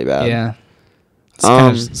doing really bad. Yeah. It's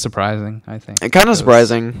kind of surprising, I think. Kind of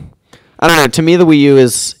surprising. I don't know. To me, the Wii U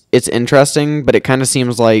it's interesting, but it kind of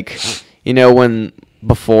seems like, when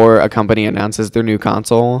before a company announces their new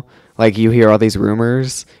console, like you hear all these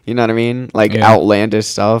rumors, you know what I mean? Like Yeah. outlandish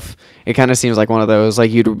stuff. It kind of seems like one of those like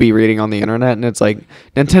you'd be reading on the internet and it's like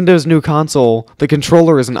Nintendo's new console, the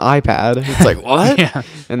controller is an iPad. It's like, what? Yeah.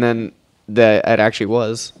 And then it actually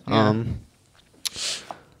was. Yeah.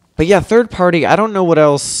 But yeah, third party, I don't know what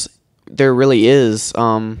else there really is.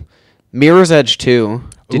 Mirror's Edge 2.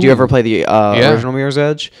 Did you Ooh. ever play the Yeah. original Mirror's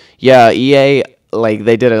Edge? Yeah, EA, like,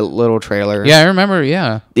 they did a little trailer. Yeah, I remember.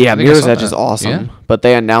 Yeah. Yeah, I think I Mirror's saw Edge that. is awesome. Yeah. But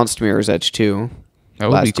they announced Mirror's Edge 2 That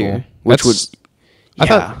would be last cool. year. Which would... That's- Yeah. I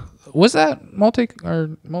thought was that multi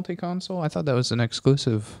console? I thought that was an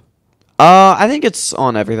exclusive. I think it's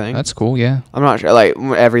on everything. That's cool. Yeah. I'm not sure. Like,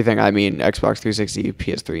 everything, I mean Xbox 360,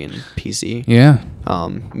 PS3, and PC. Yeah.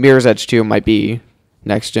 Mirror's Edge 2 might be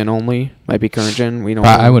next gen only. Might be current gen. We don't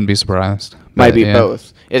I know. wouldn't be surprised. Might But, be yeah.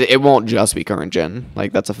 both. It won't just be current gen.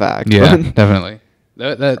 Like, that's a fact. Yeah, definitely.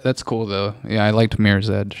 That's cool though. Yeah, I liked Mirror's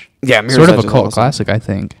Edge. Yeah, Mirror's sort of Edge a is cult awesome. classic, I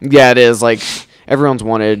think. Yeah, it is. Like, everyone's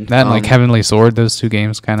wanted. That and like Heavenly Sword, those two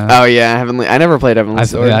games kind of. Oh, yeah, Heavenly. I never played Heavenly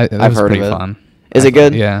Sword. That I've was heard of pretty it. fun. Is it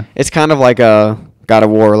good? Yeah. It's kind of like a God of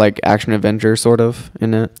War, like, action adventure, sort of,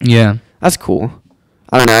 isn't it? Yeah. That's cool.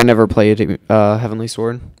 I don't know. I never played Heavenly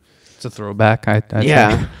Sword. It's a throwback. I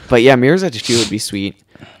Yeah. think. But yeah, Mirror's Edge 2 would be sweet.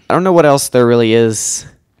 I don't know what else there really is.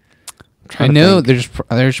 I know there's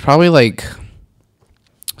probably like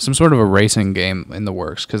some sort of a racing game in the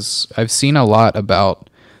works because I've seen a lot about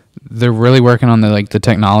they're really working on the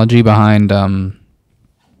technology behind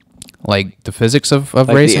like the physics of like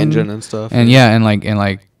racing the engine and stuff. and yeah and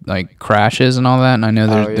like crashes and all that, and I know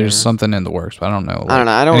there's yeah. something in the works, but I don't know. I don't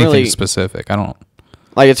know. I don't anything really- specific. I don't.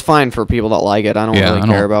 Like, it's fine for people that like it. I don't Yeah, really I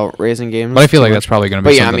care don't- about racing games. But I feel too like much. that's probably going to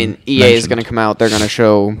be. But yeah, I something mean, EA is going to mentioned. come out. They're going to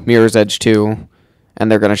show Mirror's Edge 2,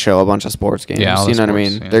 and they're going to show a bunch of sports games. Yeah, all you the know what I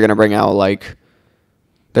sports, mean? yeah. They're going to bring out, like,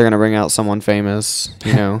 someone famous,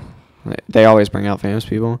 you know. They always bring out famous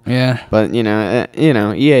people. Yeah. But,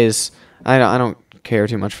 EA's, I don't care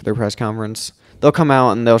too much for their press conference. They'll come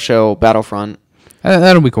out and they'll show Battlefront.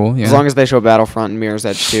 That'll be cool. Yeah. As long as they show Battlefront and Mirror's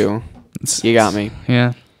Edge 2, you got me.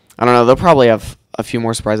 Yeah. I don't know. They'll probably have a few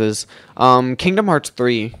more surprises. Kingdom Hearts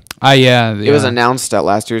 3. Yeah. It was announced at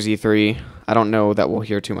last year's E3. I don't know that we'll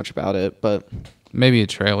hear too much about it, but maybe a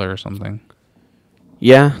trailer or something.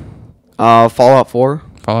 yeah. Fallout 4.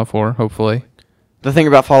 Fallout 4, hopefully. The thing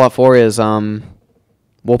about Fallout 4 is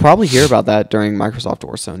we'll probably hear about that during Microsoft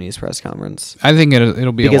or Sony's press conference. I think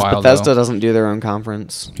it'll be Because a while. Bethesda though. doesn't do their own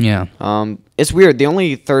conference. Yeah. It's weird. The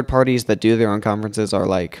only third parties that do their own conferences are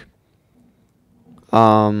like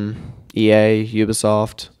EA,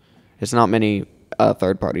 Ubisoft. It's not many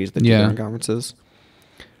third parties that do their own conferences.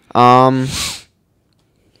 Oh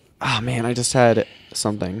man, I just had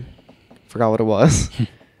something. Forgot what it was.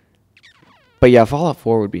 But yeah, Fallout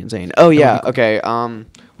 4 would be insane. Oh yeah, okay.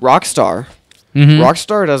 Rockstar. Mm-hmm.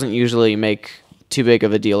 Rockstar doesn't usually make too big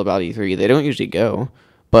of a deal about E3. They don't usually go.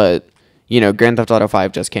 But, Grand Theft Auto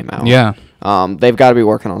 5 just came out. Yeah. They've got to be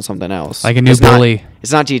working on something else. Like a new It's bully.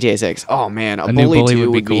 It's not GTA 6. Oh, man. A new bully bully 2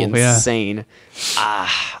 would be would be cool, yeah. insane.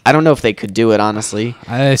 I don't know if they could do it, honestly.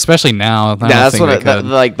 Especially now. I don't That's think what they could.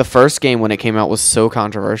 like the first game when it came out was so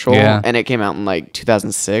controversial. Yeah. And it came out in like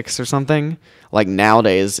 2006 or something. Like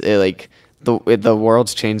nowadays, the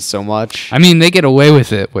world's changed so much. I mean, they get away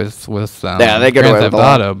with it with Yeah, they get Grand away Theft with a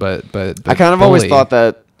lot. Auto, but I kind of always Bully- thought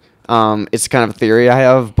that it's kind of a theory I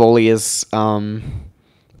have. Bully is a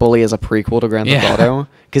prequel to Grand Theft Yeah. Auto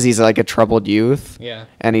because he's like a troubled youth. Yeah.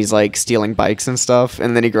 And he's like stealing bikes and stuff,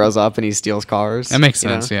 and then he grows up and he steals cars. That makes you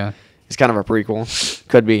know? sense. Yeah. It's kind of a prequel.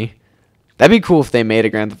 Could be. That'd be cool if they made a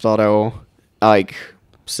Grand Theft Auto like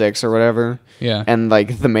 6 or whatever. Yeah. And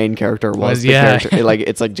like the main character was the yeah. character.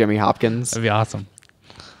 It's like Jimmy Hopkins. That'd be awesome.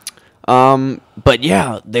 But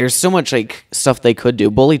yeah, there's so much like stuff they could do.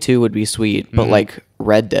 Bully 2 would be sweet, but Mhm. like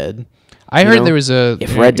Red Dead. I You heard know, there was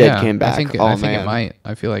if Red Dead came back, I think oh, it man. might.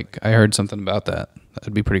 I feel like I heard something about that.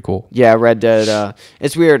 That'd be pretty cool. Yeah, Red Dead.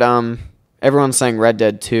 It's weird. Everyone's saying Red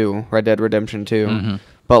Dead 2, Red Dead Redemption 2, Mhm.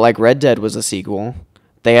 but like Red Dead was a sequel.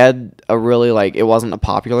 They had a really like it wasn't a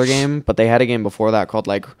popular game, but they had a game before that called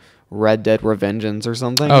like Red Dead Revengeance or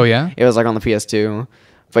something. Oh, yeah? It was like on the PS2.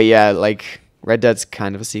 But yeah, like Red Dead's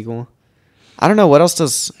kind of a sequel. I don't know what else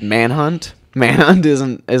does Manhunt. Manhunt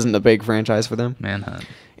isn't a big franchise for them. Manhunt.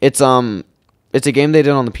 It's a game they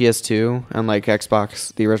did on the PS2 and like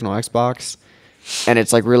Xbox, the original Xbox, and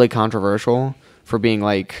it's like really controversial for being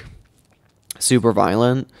like super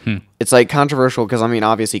violent. It's like controversial because I mean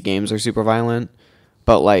obviously games are super violent,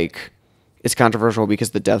 but like it's controversial because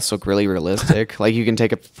the deaths look really realistic. Like you can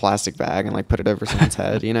take a plastic bag and like put it over someone's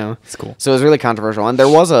head, you know. It's cool. So it's really controversial, and there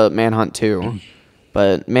was a Manhunt 2,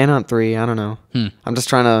 but Manhunt 3, I don't know. I'm just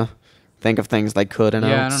trying to think of things they could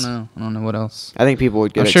announce. I don't know what else. I think people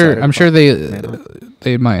would get excited. I'm sure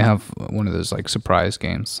they might have one of those like surprise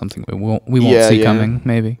games, something we won't see coming,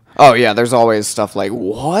 maybe. Oh yeah, there's always stuff like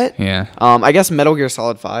what? Yeah. I guess Metal Gear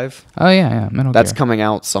Solid 5. Oh yeah, Metal Gear. That's coming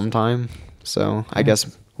out sometime, so I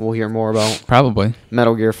guess we'll hear more about probably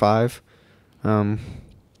Metal Gear 5.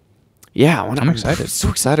 Yeah, I'm excited. So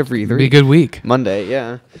excited for E3. It'll be a good week. Monday,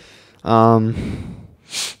 yeah.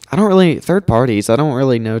 I don't really third parties. I don't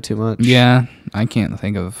really know too much. Yeah, I can't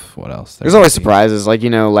think of what else. There's always surprises, like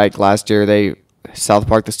like last year South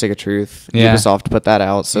Park: The Stick of Truth. Yeah. Ubisoft put that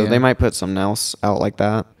out, so they might put something else out like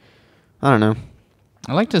that. I don't know.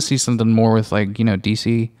 I like to see something more with like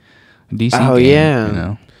DC. Oh game,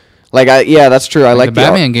 yeah. Like that's true. I like the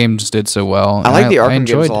Batman game just did so well. I like the Arkham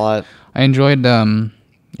games a lot. I enjoyed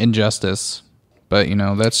Injustice, but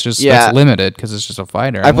that's just that's limited because it's just a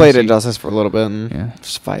fighter. I played Injustice for a little bit, and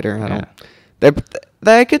just fighter.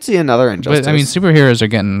 I could see another Injustice. But I mean, superheroes are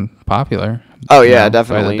getting popular. Oh yeah,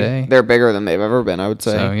 definitely. By the day. They're bigger than they've ever been, I would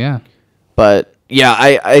say. So yeah. But yeah,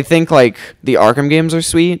 I think like the Arkham games are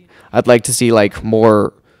sweet. I'd like to see like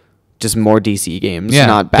more DC games,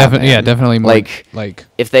 not Batman. Definitely more, like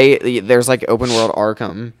if there's like open world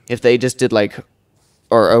Arkham, if they just did like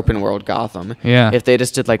or open world Gotham. Yeah. If they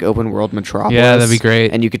just did like open world Metropolis. Yeah, that'd be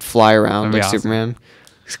great. And you could fly around like awesome. Superman.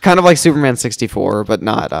 It's kind of like Superman 64, but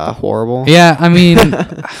not horrible. Yeah, I mean,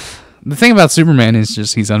 the thing about Superman is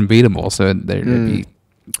just he's unbeatable. So there'd be.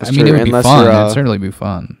 I mean, it would be fun. It'd certainly be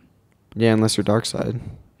fun. Yeah, unless you're Darkseid.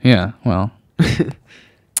 Yeah, well.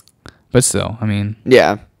 But still, I mean.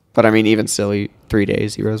 Yeah, but I mean, even still, 3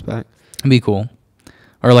 days he rose back. It'd be cool.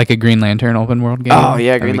 Or like a Green Lantern open world game. Oh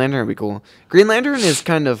yeah, Green Lantern would be cool. Green Lantern is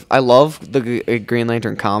kind of I love the Green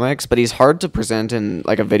Lantern comics, but he's hard to present in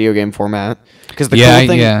like a video game format because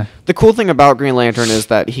the cool thing about Green Lantern is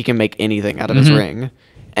that he can make anything out of his ring,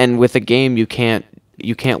 and with a game you can't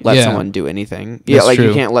let someone do anything. That's like true.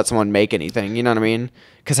 You can't let someone make anything. You know what I mean?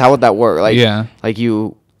 Because how would that work? Like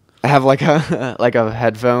you have like a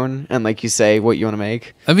headphone and like you say what you want to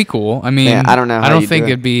make. That'd be cool. I mean, I don't know. I don't think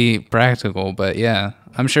it'd be practical, but yeah.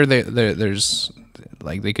 I'm sure there's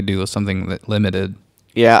like they could do something that limited.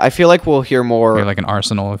 Yeah, I feel like we'll hear more. Like an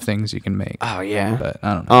arsenal of things you can make. Oh yeah, but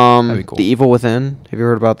I don't know. That'd be cool. The Evil Within. Have you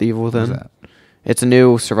heard about The Evil Within? What is that? It's a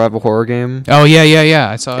new survival horror game. Oh yeah.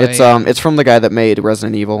 I saw. It's from the guy that made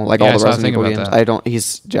Resident Evil, like all the Resident Evil games. That.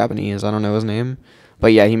 He's Japanese. I don't know his name,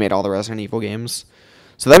 but yeah, he made all the Resident Evil games.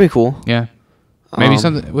 So that'd be cool. Yeah. Maybe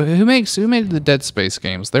something. Who made the Dead Space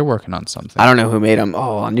games? They're working on something. I don't know who made them.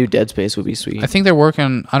 Oh, a new Dead Space would be sweet. I think they're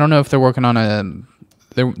working. I don't know if they're working on a.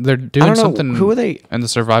 They're doing something. Who are they? In the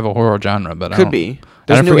survival horror genre, but could be.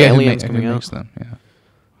 There's new Aliens coming out. Them. Yeah.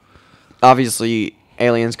 Obviously,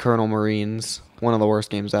 Aliens: Colonial Marines, one of the worst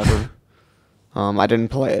games ever. I didn't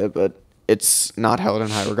play it, but it's not held in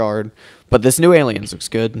high regard. But this new Aliens looks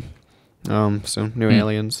good. So new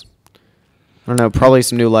Aliens. I don't know, probably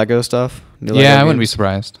some new Lego stuff. I wouldn't be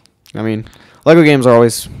surprised. I mean, Lego games are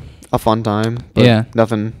always a fun time. But yeah.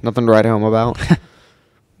 Nothing to write home about.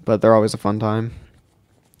 But they're always a fun time.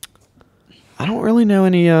 I don't really know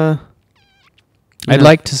any. I'd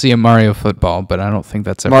like to see a Mario football, but I don't think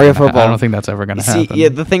that's ever. I don't think that's ever going to happen. Yeah,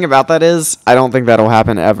 the thing about that is, I don't think that'll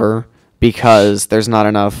happen ever because there's not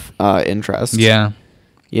enough interest. Yeah.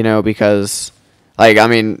 Because. Like, I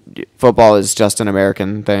mean, football is just an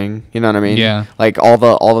American thing. You know what I mean? Yeah. Like all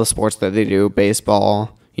the sports that they do,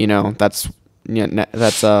 baseball. That's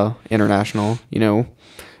international. I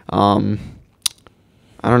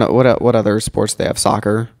don't know what other sports they have.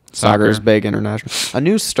 Soccer. Soccer is big international. A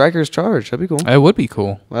new Striker's Charge. That'd be cool. It would be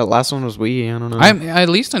cool. Well, last one was Wii. I don't know. At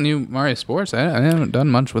least a new Mario Sports. I haven't done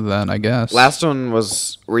much with that, I guess. Last one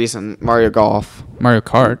was recent. Mario Golf. Mario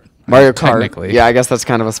Kart. Mario Kart. Technically. Yeah, I guess that's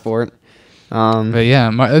kind of a sport. But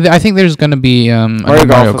yeah, I think there's going to be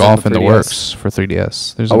Mario Golf in the works for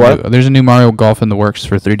 3DS. There's a new Mario Golf in the works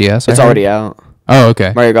for 3DS. It's already out. Oh,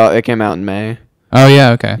 okay. Mario Golf. It came out in May. Oh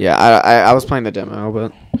yeah, okay. Yeah, I was playing the demo,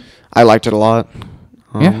 but I liked it a lot.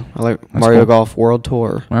 Yeah, I like Mario Golf World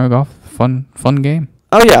Tour. Mario Golf, fun game.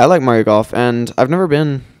 Oh yeah, I like Mario Golf, and I've never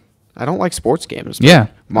been. I don't like sports games. Yeah,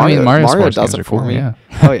 Mario sports does games it for me. Yeah.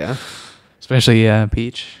 Oh yeah. Especially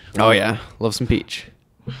Peach. Oh yeah, love some Peach.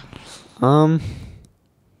 I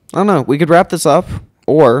don't know. We could wrap this up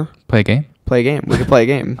or play a game. We could play a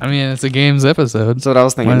game. I mean, it's a games episode. That's what I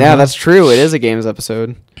was thinking. Yeah, that's true. It is a games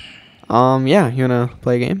episode. Yeah, you wanna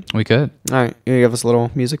play a game? We could. All right, you give us a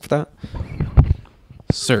little music for that?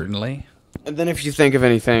 Certainly. And then if you think of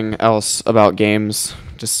anything else about games,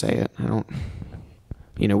 just say it. I don't.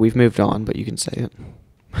 We've moved on, but you can say it.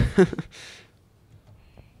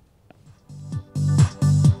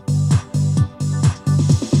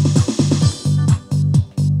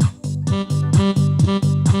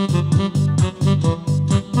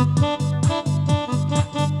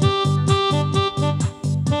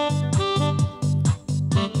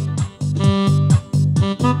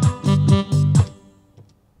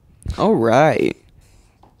 All right.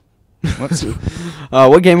 What's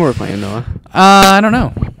What game were we playing, Noah? I don't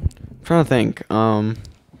know. I'm trying to think.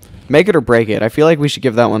 Make it or break it. I feel like we should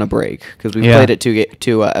give that one a break because we Yeah. played it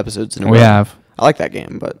two episodes in a row. We have. I like that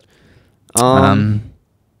game, but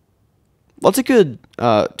what's a good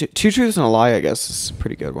Two Truths and a Lie? I guess is a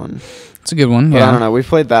pretty good one. It's a good one. But Yeah. I don't know. We've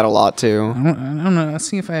played that a lot too. I don't know. Let's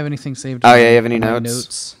see if I have anything saved. Oh yeah, you have any on my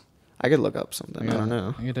notes? I could look up something. I don't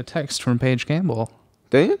know. I get a text from Paige Campbell.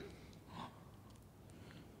 Do you?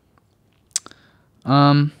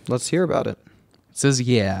 It Let's hear about it. says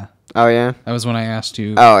yeah. Oh yeah. That was when I asked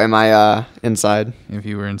you Oh, am I inside? if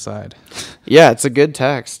you were inside. Yeah, it's a good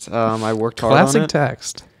text. I worked hard on Classic it.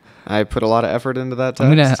 text. I put a lot of effort into that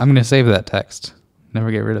text. I'm gonna save that text.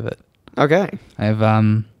 Never get rid of it. Okay. I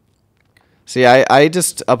have See, I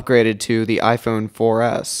just upgraded to the iPhone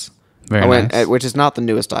 4S. very I went, nice. which is not the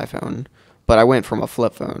newest iPhone, but I went from a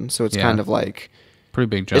flip phone, so it's Yeah. kind of like Pretty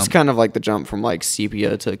big jump. it's kind of like the jump from like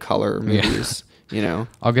sepia to color Yeah. movies, you know.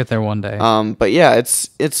 I'll get there one day. But yeah,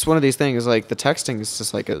 it's one of these things like the texting is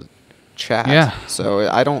just like a chat. Yeah. So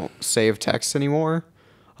I don't save text anymore.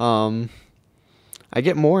 I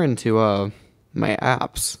get more into my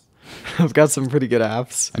apps. I've got some pretty good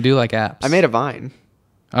apps. I do like apps. I made a Vine.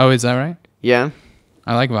 Oh, is that right? Yeah.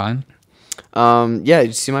 I like Vine. Yeah, did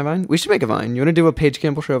you see my Vine? We should make a Vine. You want to do a Paige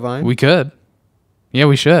Campbell Show Vine? We could. Yeah,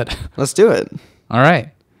 we should. Let's do it. All right.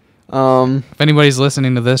 If anybody's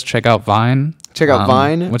listening to this, check out Vine. Check out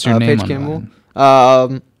Vine. What's your name Paige on Campbell.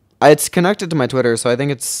 Vine? It's connected to my Twitter, so I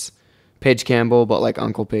think it's Paige Campbell, but like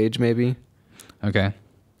Uncle Paige maybe. Okay.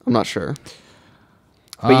 I'm not sure.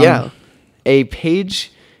 But yeah, a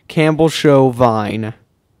Paige Campbell Show Vine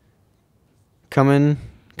coming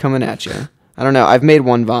at you. I don't know. I've made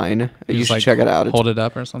one Vine. You just, should like, check it out. Hold it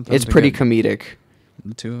up or something. It's to pretty get comedic.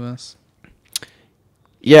 The two of us.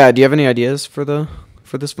 Yeah. Do you have any ideas for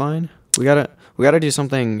this Vine? We gotta do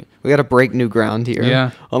something. We gotta break new ground here.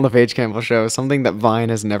 Yeah. On the Paige Campbell Show, something that Vine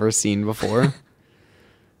has never seen before.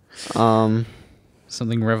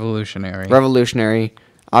 Something revolutionary. Revolutionary.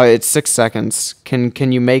 It's 6 seconds.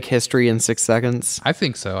 Can you make history in 6 seconds? I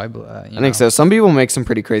think so. I think so. Some people make some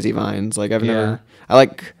pretty crazy Vines. Like I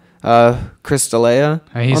like Chris D'Elia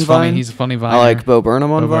He's on funny. Vine. He's a funny Viner. I like Bo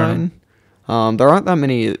Burnham on Bo Vine. There aren't that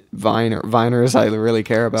many Viners I really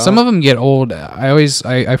care about. Some of them get old.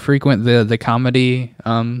 I frequent the comedy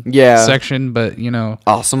section, but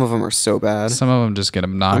some of them are so bad. some of them just get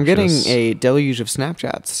obnoxious. I'm getting a deluge of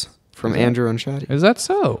Snapchats from Andrew and Shadi. Is that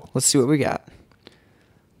so? Let's see what we got.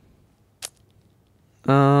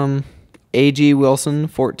 AG Wilson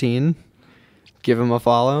 14. Give him a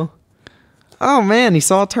follow. Oh man, he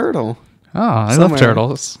saw a turtle. Oh, I love Somewhere.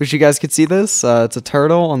 turtles. Wish you guys could see this. It's a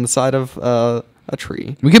turtle on the side of a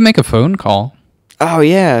tree. We could make a phone call. Oh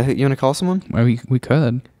yeah, you want to call someone? Well, we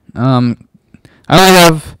could. I only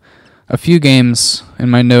have a few games in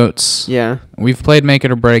my notes. Yeah. We've played Make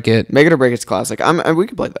It or Break It. Make It or Break It's classic. We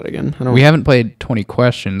could play that again. We haven't played 20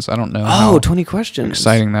 questions. I don't know how 20 questions.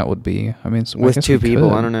 exciting that would be. I mean, With two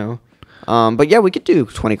people, I don't know. But yeah, we could do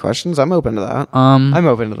 20 questions. I'm open to that. I'm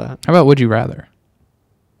open to that. How about Would You Rather?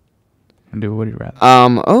 And do Would You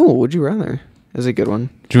Rather. Would you rather? Is a good one.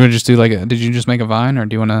 Do you want to just do did you just make a Vine or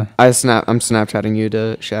do you want to? I'm Snapchatting you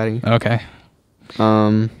to Shaddy. Okay.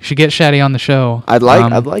 You should get Shaddy on the show. I'd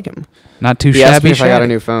like him. Not too He shabby. asked me if Shaddy. I got a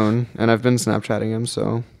new phone, and I've been Snapchatting him,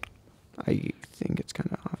 so I think it's kind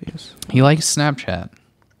of obvious. He likes Snapchat.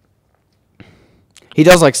 He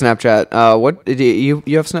does like Snapchat. What do you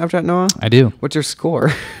have Snapchat, Noah? I do. What's your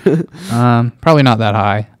score? Probably not that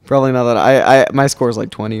high. Probably not that. I my score is like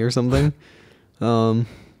 20 or something. But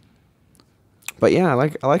yeah, I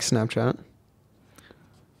like Snapchat.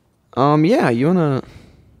 Yeah, you wanna?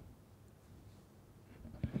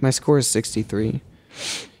 My score is 63.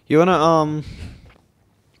 You wanna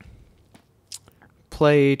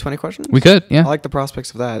play 20 questions? We could, yeah. I like the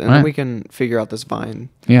prospects of that, and All then right. we can figure out this Vine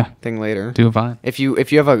thing later. Do a Vine. If you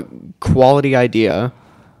have a quality idea,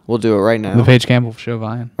 we'll do it right now. The Paige Campbell Show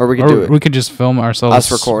Vine. Or we could do it. We could just film ourselves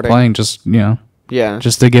Us recording. playing, just Yeah.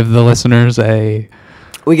 just to give the listeners a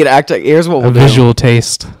We could act like here's what we'll visual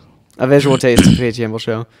taste. do. A visual taste of the Paige Campbell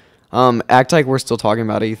Show. Act like we're still talking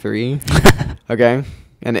about E3. Okay?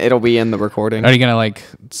 And it'll be in the recording. Are you gonna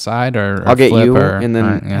side or I'll get flip you or, and then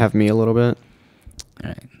all right, yeah. have me a little bit. All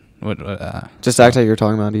right. What Just act like you're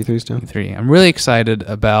talking about E3 still. E3. I'm really excited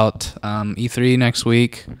about E3 next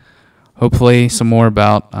week. Hopefully, some more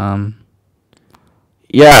about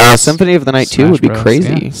Yeah, Symphony of the Night 2 Smash would be Bros.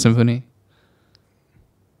 crazy. Yeah, Symphony.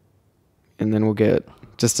 And then we'll get,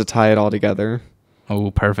 just to tie it all together,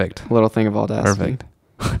 Oh, perfect. a little thing of Audacity.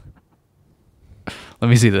 Perfect. Let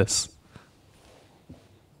me see this.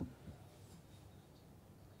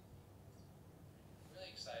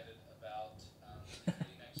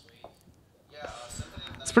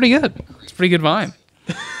 It's pretty good. It's a pretty good Vine.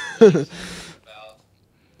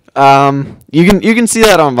 You can see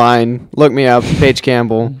that on Vine. Look me up, Paige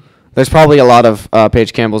Campbell. There's probably a lot of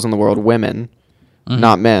Paige Campbells in the world, women,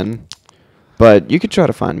 not men. But you could try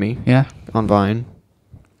to find me. Yeah. On Vine.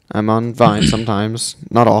 I'm on Vine sometimes,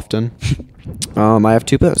 not often. I have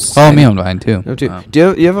 2 posts. Follow me on Vine too.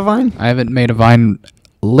 Do you have a Vine? I haven't made a Vine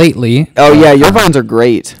lately. Oh yeah, your Vines are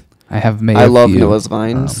great. I have made. I love few. Noah's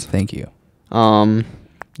Vines. Thank you.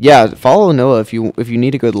 Yeah, follow Noah if you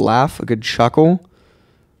need a good laugh, a good chuckle.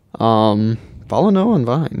 Follow Noah on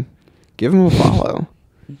Vine. Give him a follow.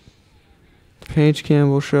 Paige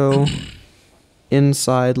Campbell Show.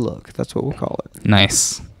 Inside look. That's what we'll call it.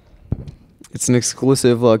 Nice. It's an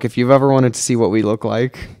exclusive look. If you've ever wanted to see what we look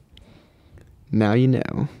like, now you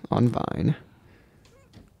know on Vine.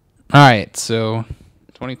 All right, so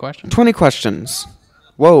 20 questions. 20 questions.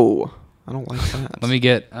 Whoa. I don't like that. Let me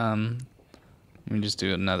just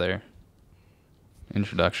do another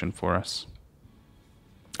introduction for us.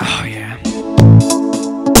 Oh, yeah.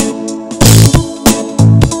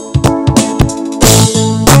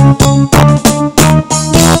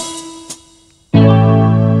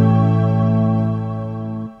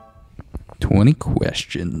 Twenty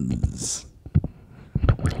questions.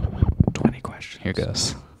 20 questions. Here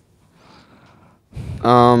goes.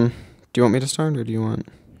 Do you want me to start or do you want?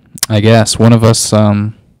 I guess one of us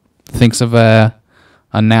thinks of a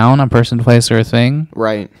noun, a person, place, or a thing.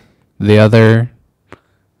 Right. The other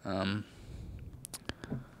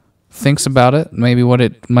thinks about it, maybe what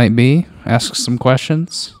it might be, asks some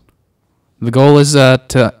questions. The goal is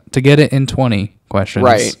to get it in 20 questions.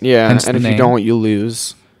 Right, yeah. Hence And if you don't, you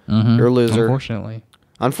lose. Mm-hmm. You're a loser.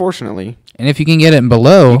 Unfortunately. And if you can get it in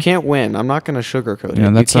below... You can't win. I'm not going to sugarcoat it.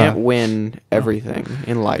 You can't win everything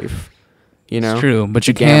in life. You know? It's true, but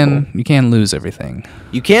you can lose everything.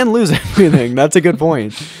 You can lose everything. That's a good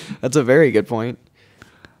point. That's a very good point.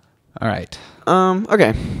 All right.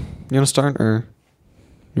 Okay. You want to start or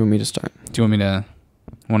you want me to start? Do you want me to...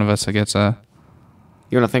 One of us that gets a...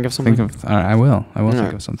 You want to think of something? All right, I will.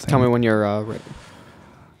 Think of something. Tell me when you're ready.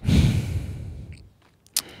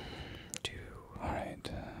 All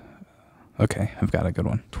right. Okay, I've got a good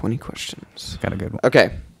one. 20 questions. Got a good one.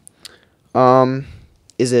 Okay.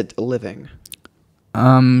 Is it living?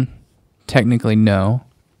 Technically no.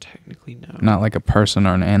 Technically no. Not like a person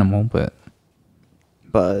or an animal, but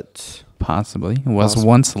possibly. It was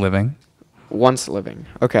once living. Once living.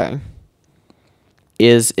 Okay.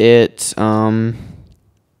 Is it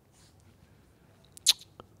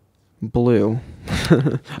blue?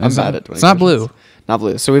 I'm bad at 20 It's not blue. Not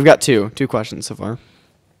blue. So we've got two questions so far.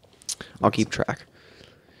 I'll keep track.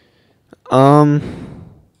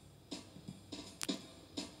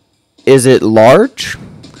 Is it large?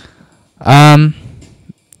 Not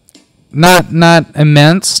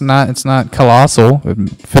immense. It's not colossal.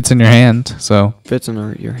 It fits in your hand. So Fits in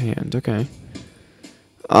your hand. Okay.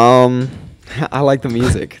 I like the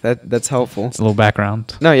music. That's helpful. it's a little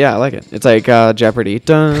background. No, yeah, I like it. It's like Jeopardy.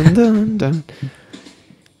 Dun dun dun.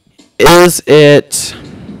 Is it?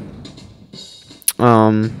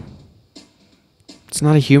 It's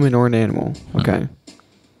not a human or an animal. Okay.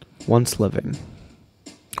 Once living.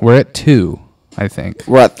 We're at 2, I think.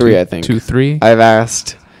 We're at 3, I think. 2, 3. I've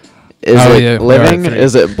asked. Is it living?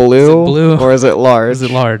 Is it blue? Or is it large? Is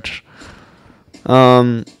it large?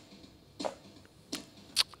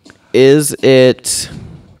 Is it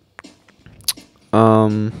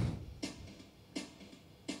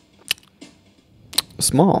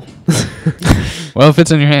small? Well, it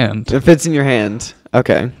fits in your hand. It fits in your hand.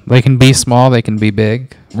 Okay. They can be small, they can be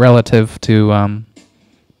big, relative to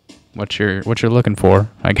what you're looking for,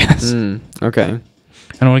 I guess. Okay.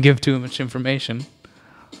 I don't want to give too much information.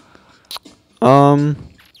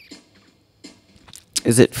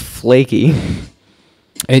 Is it flaky?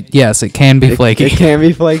 Yes, it can be flaky. It can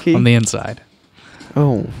be flaky on the inside.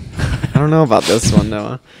 Oh, I don't know about this one,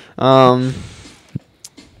 Noah.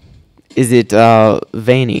 Is it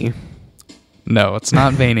veiny? No, it's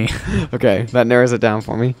not veiny. Okay, that narrows it down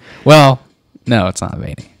for me. Well, no, it's not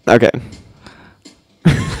veiny. Okay.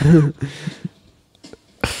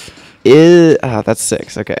 That's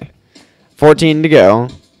 6. Okay, 14 to go.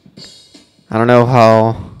 I don't know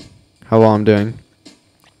how well I'm doing.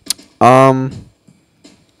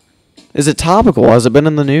 Is it topical? Has it been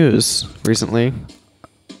in the news recently?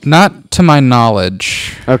 Not to my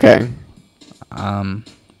knowledge. Okay.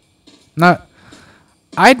 Not.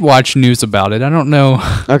 I'd watch news about it. I don't know.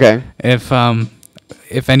 Okay. If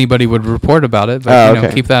anybody would report about it, but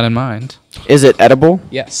okay. Keep that in mind. Is it edible?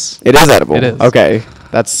 Yes. It is edible. It is. Okay.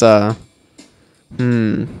 That's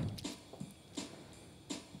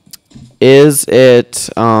Is it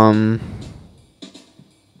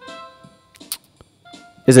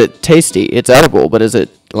tasty? It's edible, but is it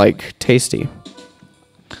like tasty?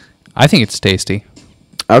 I think it's tasty.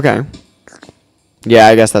 Okay. Yeah,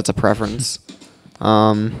 I guess that's a preference.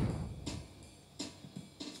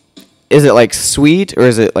 Is it like sweet or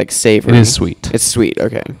is it like savory? It is sweet. It's sweet.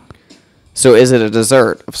 Okay. So is it a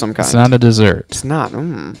dessert of some kind? It's not a dessert. It's not.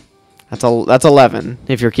 That's 11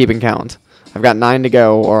 if you're keeping count. I've got 9 to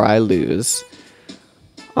go or I lose.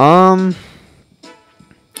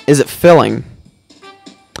 Is it filling?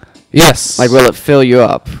 Yes. Like, will it fill you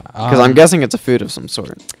up? Because I'm guessing it's a food of some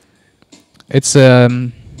sort. It's I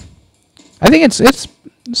think it's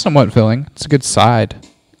somewhat filling. It's a good side.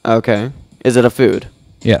 Okay. Is it a food?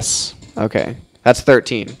 Yes. Okay. That's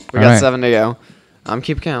 13. We got 7 to go. I'm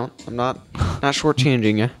keep count. I'm not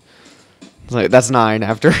shortchanging you. It's like that's 9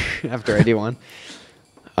 after I do one.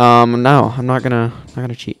 No, I'm not gonna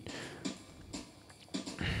cheat.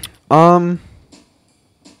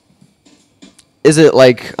 Is it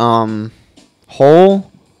like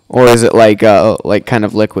whole or is it like kind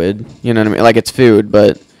of liquid? You know what I mean? Like it's food,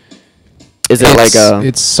 but is it like a?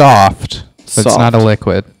 It's soft, but it's not a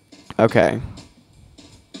liquid. Okay.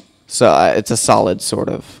 So it's a solid sort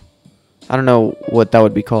of. I don't know what that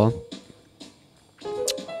would be called.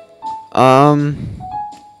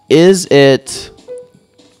 Is it?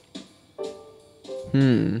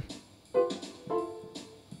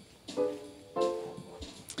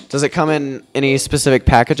 Does it come in any specific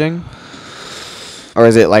packaging? Or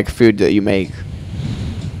is it like food that you make?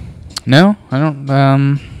 No, I don't.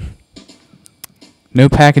 No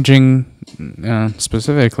packaging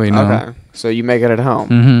specifically, no. Okay. So you make it at home?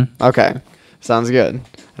 Mm-hmm. Okay. Sounds good.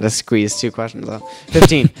 I just squeezed 2 questions out.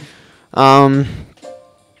 15.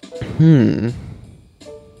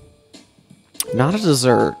 Not a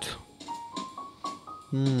dessert.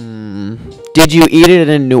 Did you eat it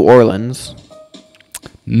in New Orleans?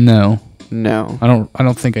 No. No. I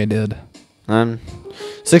don't think I did.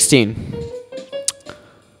 16.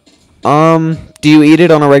 Do you eat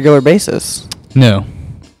it on a regular basis? No.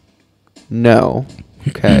 No.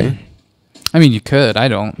 Okay. I mean, you could. I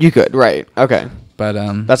don't. You could, right. Okay. But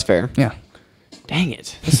that's fair. Yeah. Dang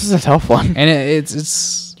it. This is a tough one. And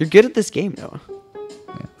it's You're good at this game, Noah.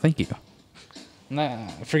 Yeah, thank you. I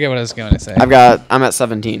forget what I was going to say. I'm at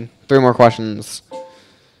 17. 3 more questions.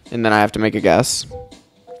 And then I have to make a guess.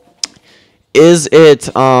 Is it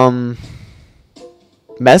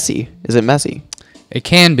messy? Is it messy? It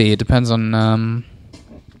can be. It depends on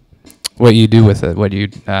what you do with it. What you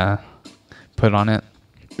put on it.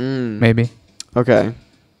 Maybe. Okay.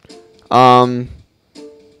 Do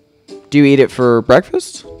you eat it for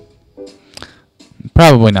breakfast?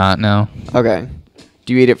 Probably not, no. Okay.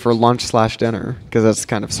 Do you eat it for lunch/dinner? Because that's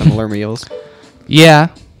kind of similar meals. Yeah.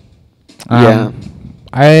 Yeah.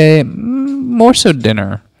 More so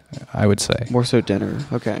dinner, I would say. More so dinner.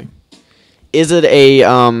 Okay. Is it a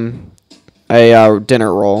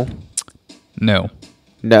dinner roll? No.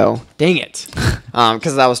 No. Dang it.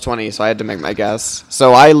 Because that was 20, so I had to make my guess.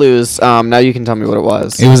 So I lose. Now you can tell me what it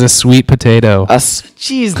was. It was a sweet potato.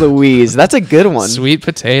 Jeez Louise. That's a good one. Sweet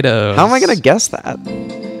potatoes. How am I going to guess that?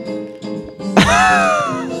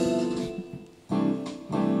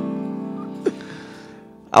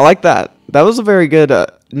 I like that. That was a very good...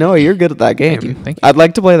 Noah, you're good at that game. Thank you. I'd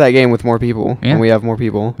like to play that game with more people when we have more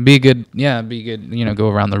people. Be good. Yeah, be good. Go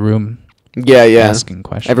around the room. Yeah. Asking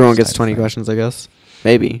questions. Everyone gets 20 questions, I guess.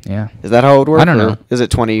 Maybe. Yeah. Is that how it would work? I don't know. Is it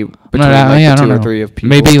 20 between the 2 or 3 of people?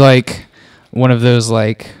 Maybe like one of those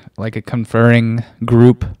like a conferring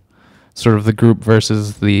group, sort of the group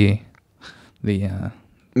versus the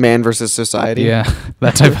man versus society. Yeah,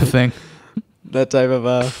 that type of thing. That type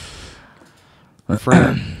of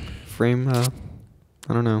frame.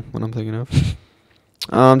 I don't know what I'm thinking of.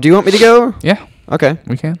 Do you want me to go? Yeah. Okay.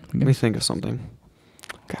 We can. Let me think of something.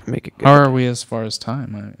 Gotta make it good. How are we as far as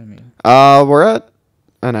time? I mean. We're at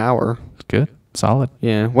an hour. Good. Solid.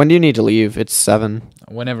 Yeah. When do you need to leave? It's 7.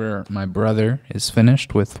 Whenever my brother is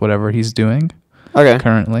finished with whatever he's doing. Okay.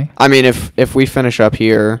 Currently. I mean, if we finish up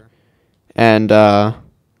here, and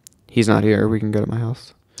he's not here, we can go to my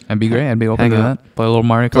house. That'd be great. I'd be open to that. Play a little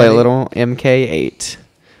Mario Kart. Play a little MK8.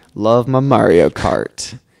 Love my Mario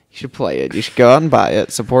Kart. You should play it. You should go out and buy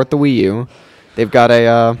it. Support the Wii U. They've got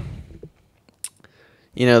a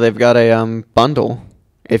bundle.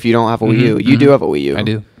 If you don't have a Wii U, you do have a Wii U. I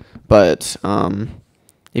do. But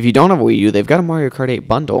if you don't have a Wii U, they've got a Mario Kart 8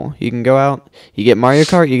 bundle. You can go out, you get Mario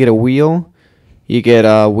Kart, you get a wheel, you get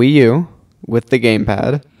a Wii U with the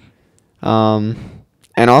gamepad.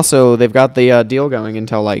 And also they've got the deal going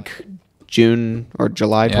until like June or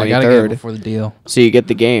July 23rd. I gotta get it before the deal. So you get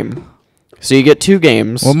the game. So you get 2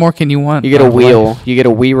 games. What more can you want? You get a wheel. You get a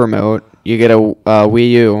Wii remote. You get a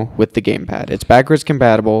Wii U with the gamepad. It's backwards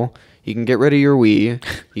compatible. You can get rid of your Wii.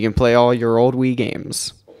 You can play all your old Wii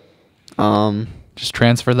games. Just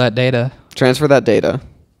transfer that data. Transfer that data.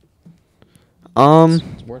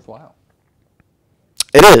 It's worthwhile.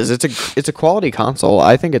 It is. It's a quality console.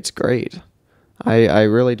 I think it's great. I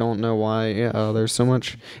really don't know why there's so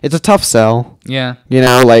much. It's a tough sell. Yeah. You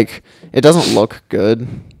know, like, it doesn't look good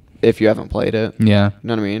if you haven't played it. Yeah. You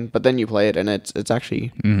know what I mean? But then you play it and it's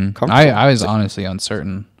actually comfortable. I was honestly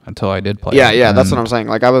uncertain until I did play it. Yeah, that's what I'm saying.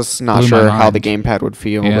 Like, I was not sure how the gamepad would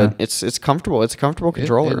feel, but it's comfortable. It's a comfortable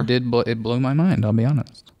controller. It blew my mind, I'll be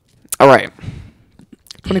honest. All right.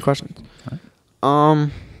 20 questions. All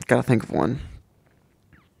right. Gotta think of one.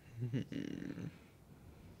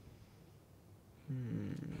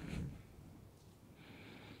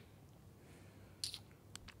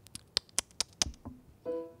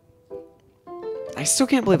 I still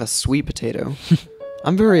can't believe a sweet potato.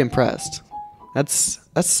 I'm very impressed. That's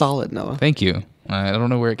solid, Noah. Thank you. I don't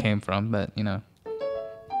know where it came from, but you know.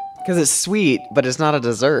 Because it's sweet, but it's not a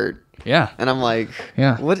dessert. Yeah. And I'm like,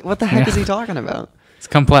 yeah. What the heck is he talking about? It's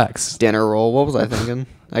complex. Dinner roll. What was I thinking?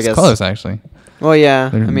 I guess close actually. Well, yeah.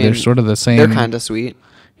 They're sort of the same. They're kind of sweet.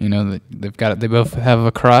 You know, they both have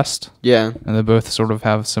a crust. Yeah. And they both sort of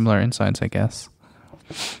have similar insides, I guess.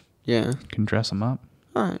 Yeah. You can dress them up.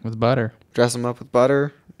 All right. With butter. Dress them up with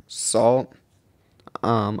butter, salt.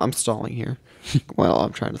 I'm stalling here. Well,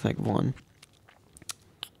 I'm trying to think of one.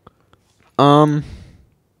 Okay,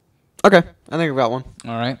 I think I've got one.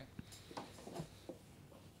 All right.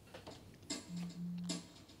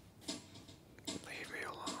 Leave me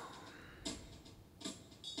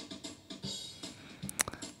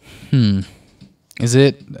alone. Is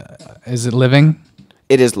it living?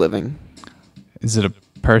 It is living. Is it a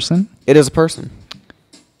person? It is a person.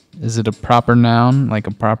 Is it a proper noun, like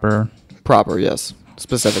a proper? Proper, yes.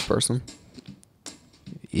 Specific person.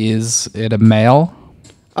 Is it a male?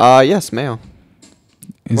 Yes, male.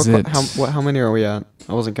 How many are we at?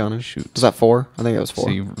 I wasn't counting. Shoot. Was that 4? I think it was 4.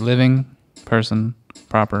 See, living, person,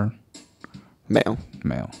 proper. Male.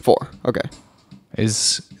 4. Okay.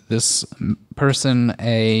 Is this person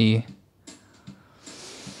a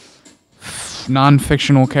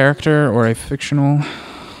non-fictional character or a fictional?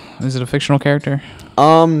 Is it a fictional character?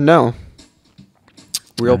 No.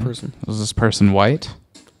 Real person. Is this person white?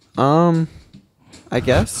 I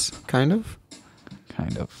guess, kind of.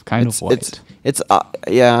 Kind of white. It's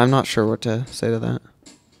yeah, I'm not sure what to say to that.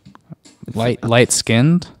 Light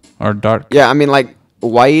skinned or dark? Yeah, I mean, like,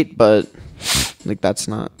 white, but like that's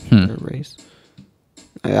not their race.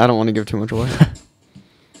 I don't want to give too much away.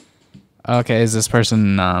 Okay, is this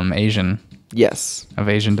person Asian? Yes. Of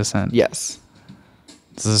Asian descent? Yes.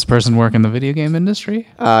 Does this person work in the video game industry?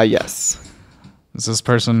 Yes. Is this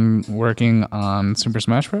person working on Super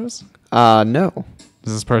Smash Bros? No.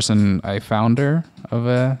 Is this person a founder of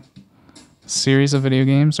a series of video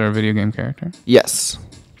games or a video game character? Yes.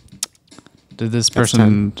 Did this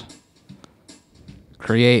person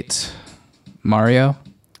create Mario?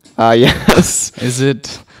 Yes. Is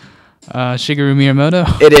it Shigeru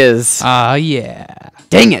Miyamoto? It is. Yeah.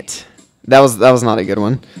 Dang it. That was not a good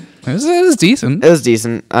one. It was decent. It was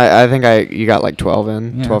decent. I think you got like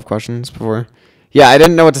 12 questions before. Yeah, I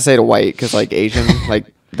didn't know what to say to white because like Asian,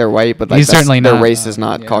 like they're white, but like their race is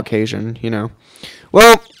not Caucasian, you know.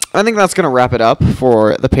 Well, I think that's gonna wrap it up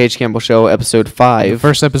for the Paige Campbell Show, episode 5. The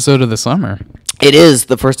first episode of the summer. It is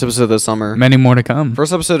the first episode of the summer. Many more to come.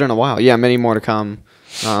 First episode in a while. Yeah, many more to come.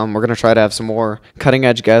 We're gonna try to have some more cutting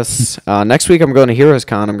edge guests. Next week I'm going to Heroes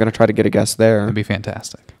Con. I'm gonna try to get a guest there. That'd be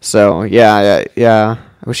fantastic. So yeah.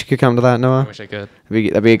 I wish you could come to that, Noah. I wish I could.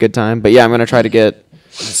 That'd be a good time. But yeah, I'm gonna try to get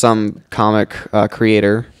some comic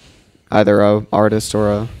creator, either a artist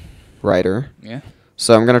or a writer. Yeah.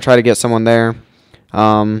 So I'm gonna try to get someone there.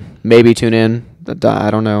 Maybe tune in.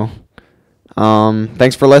 I don't know.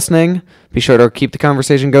 Thanks for listening. Be sure to keep the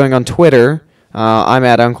conversation going on Twitter. I'm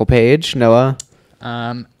at Uncle Paige. Noah.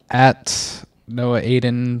 At Noah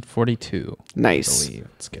Aiden 42. Nice. I believe.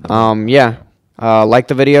 It's good. Yeah. Like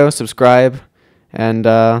the video, subscribe, and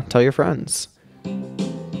tell your friends.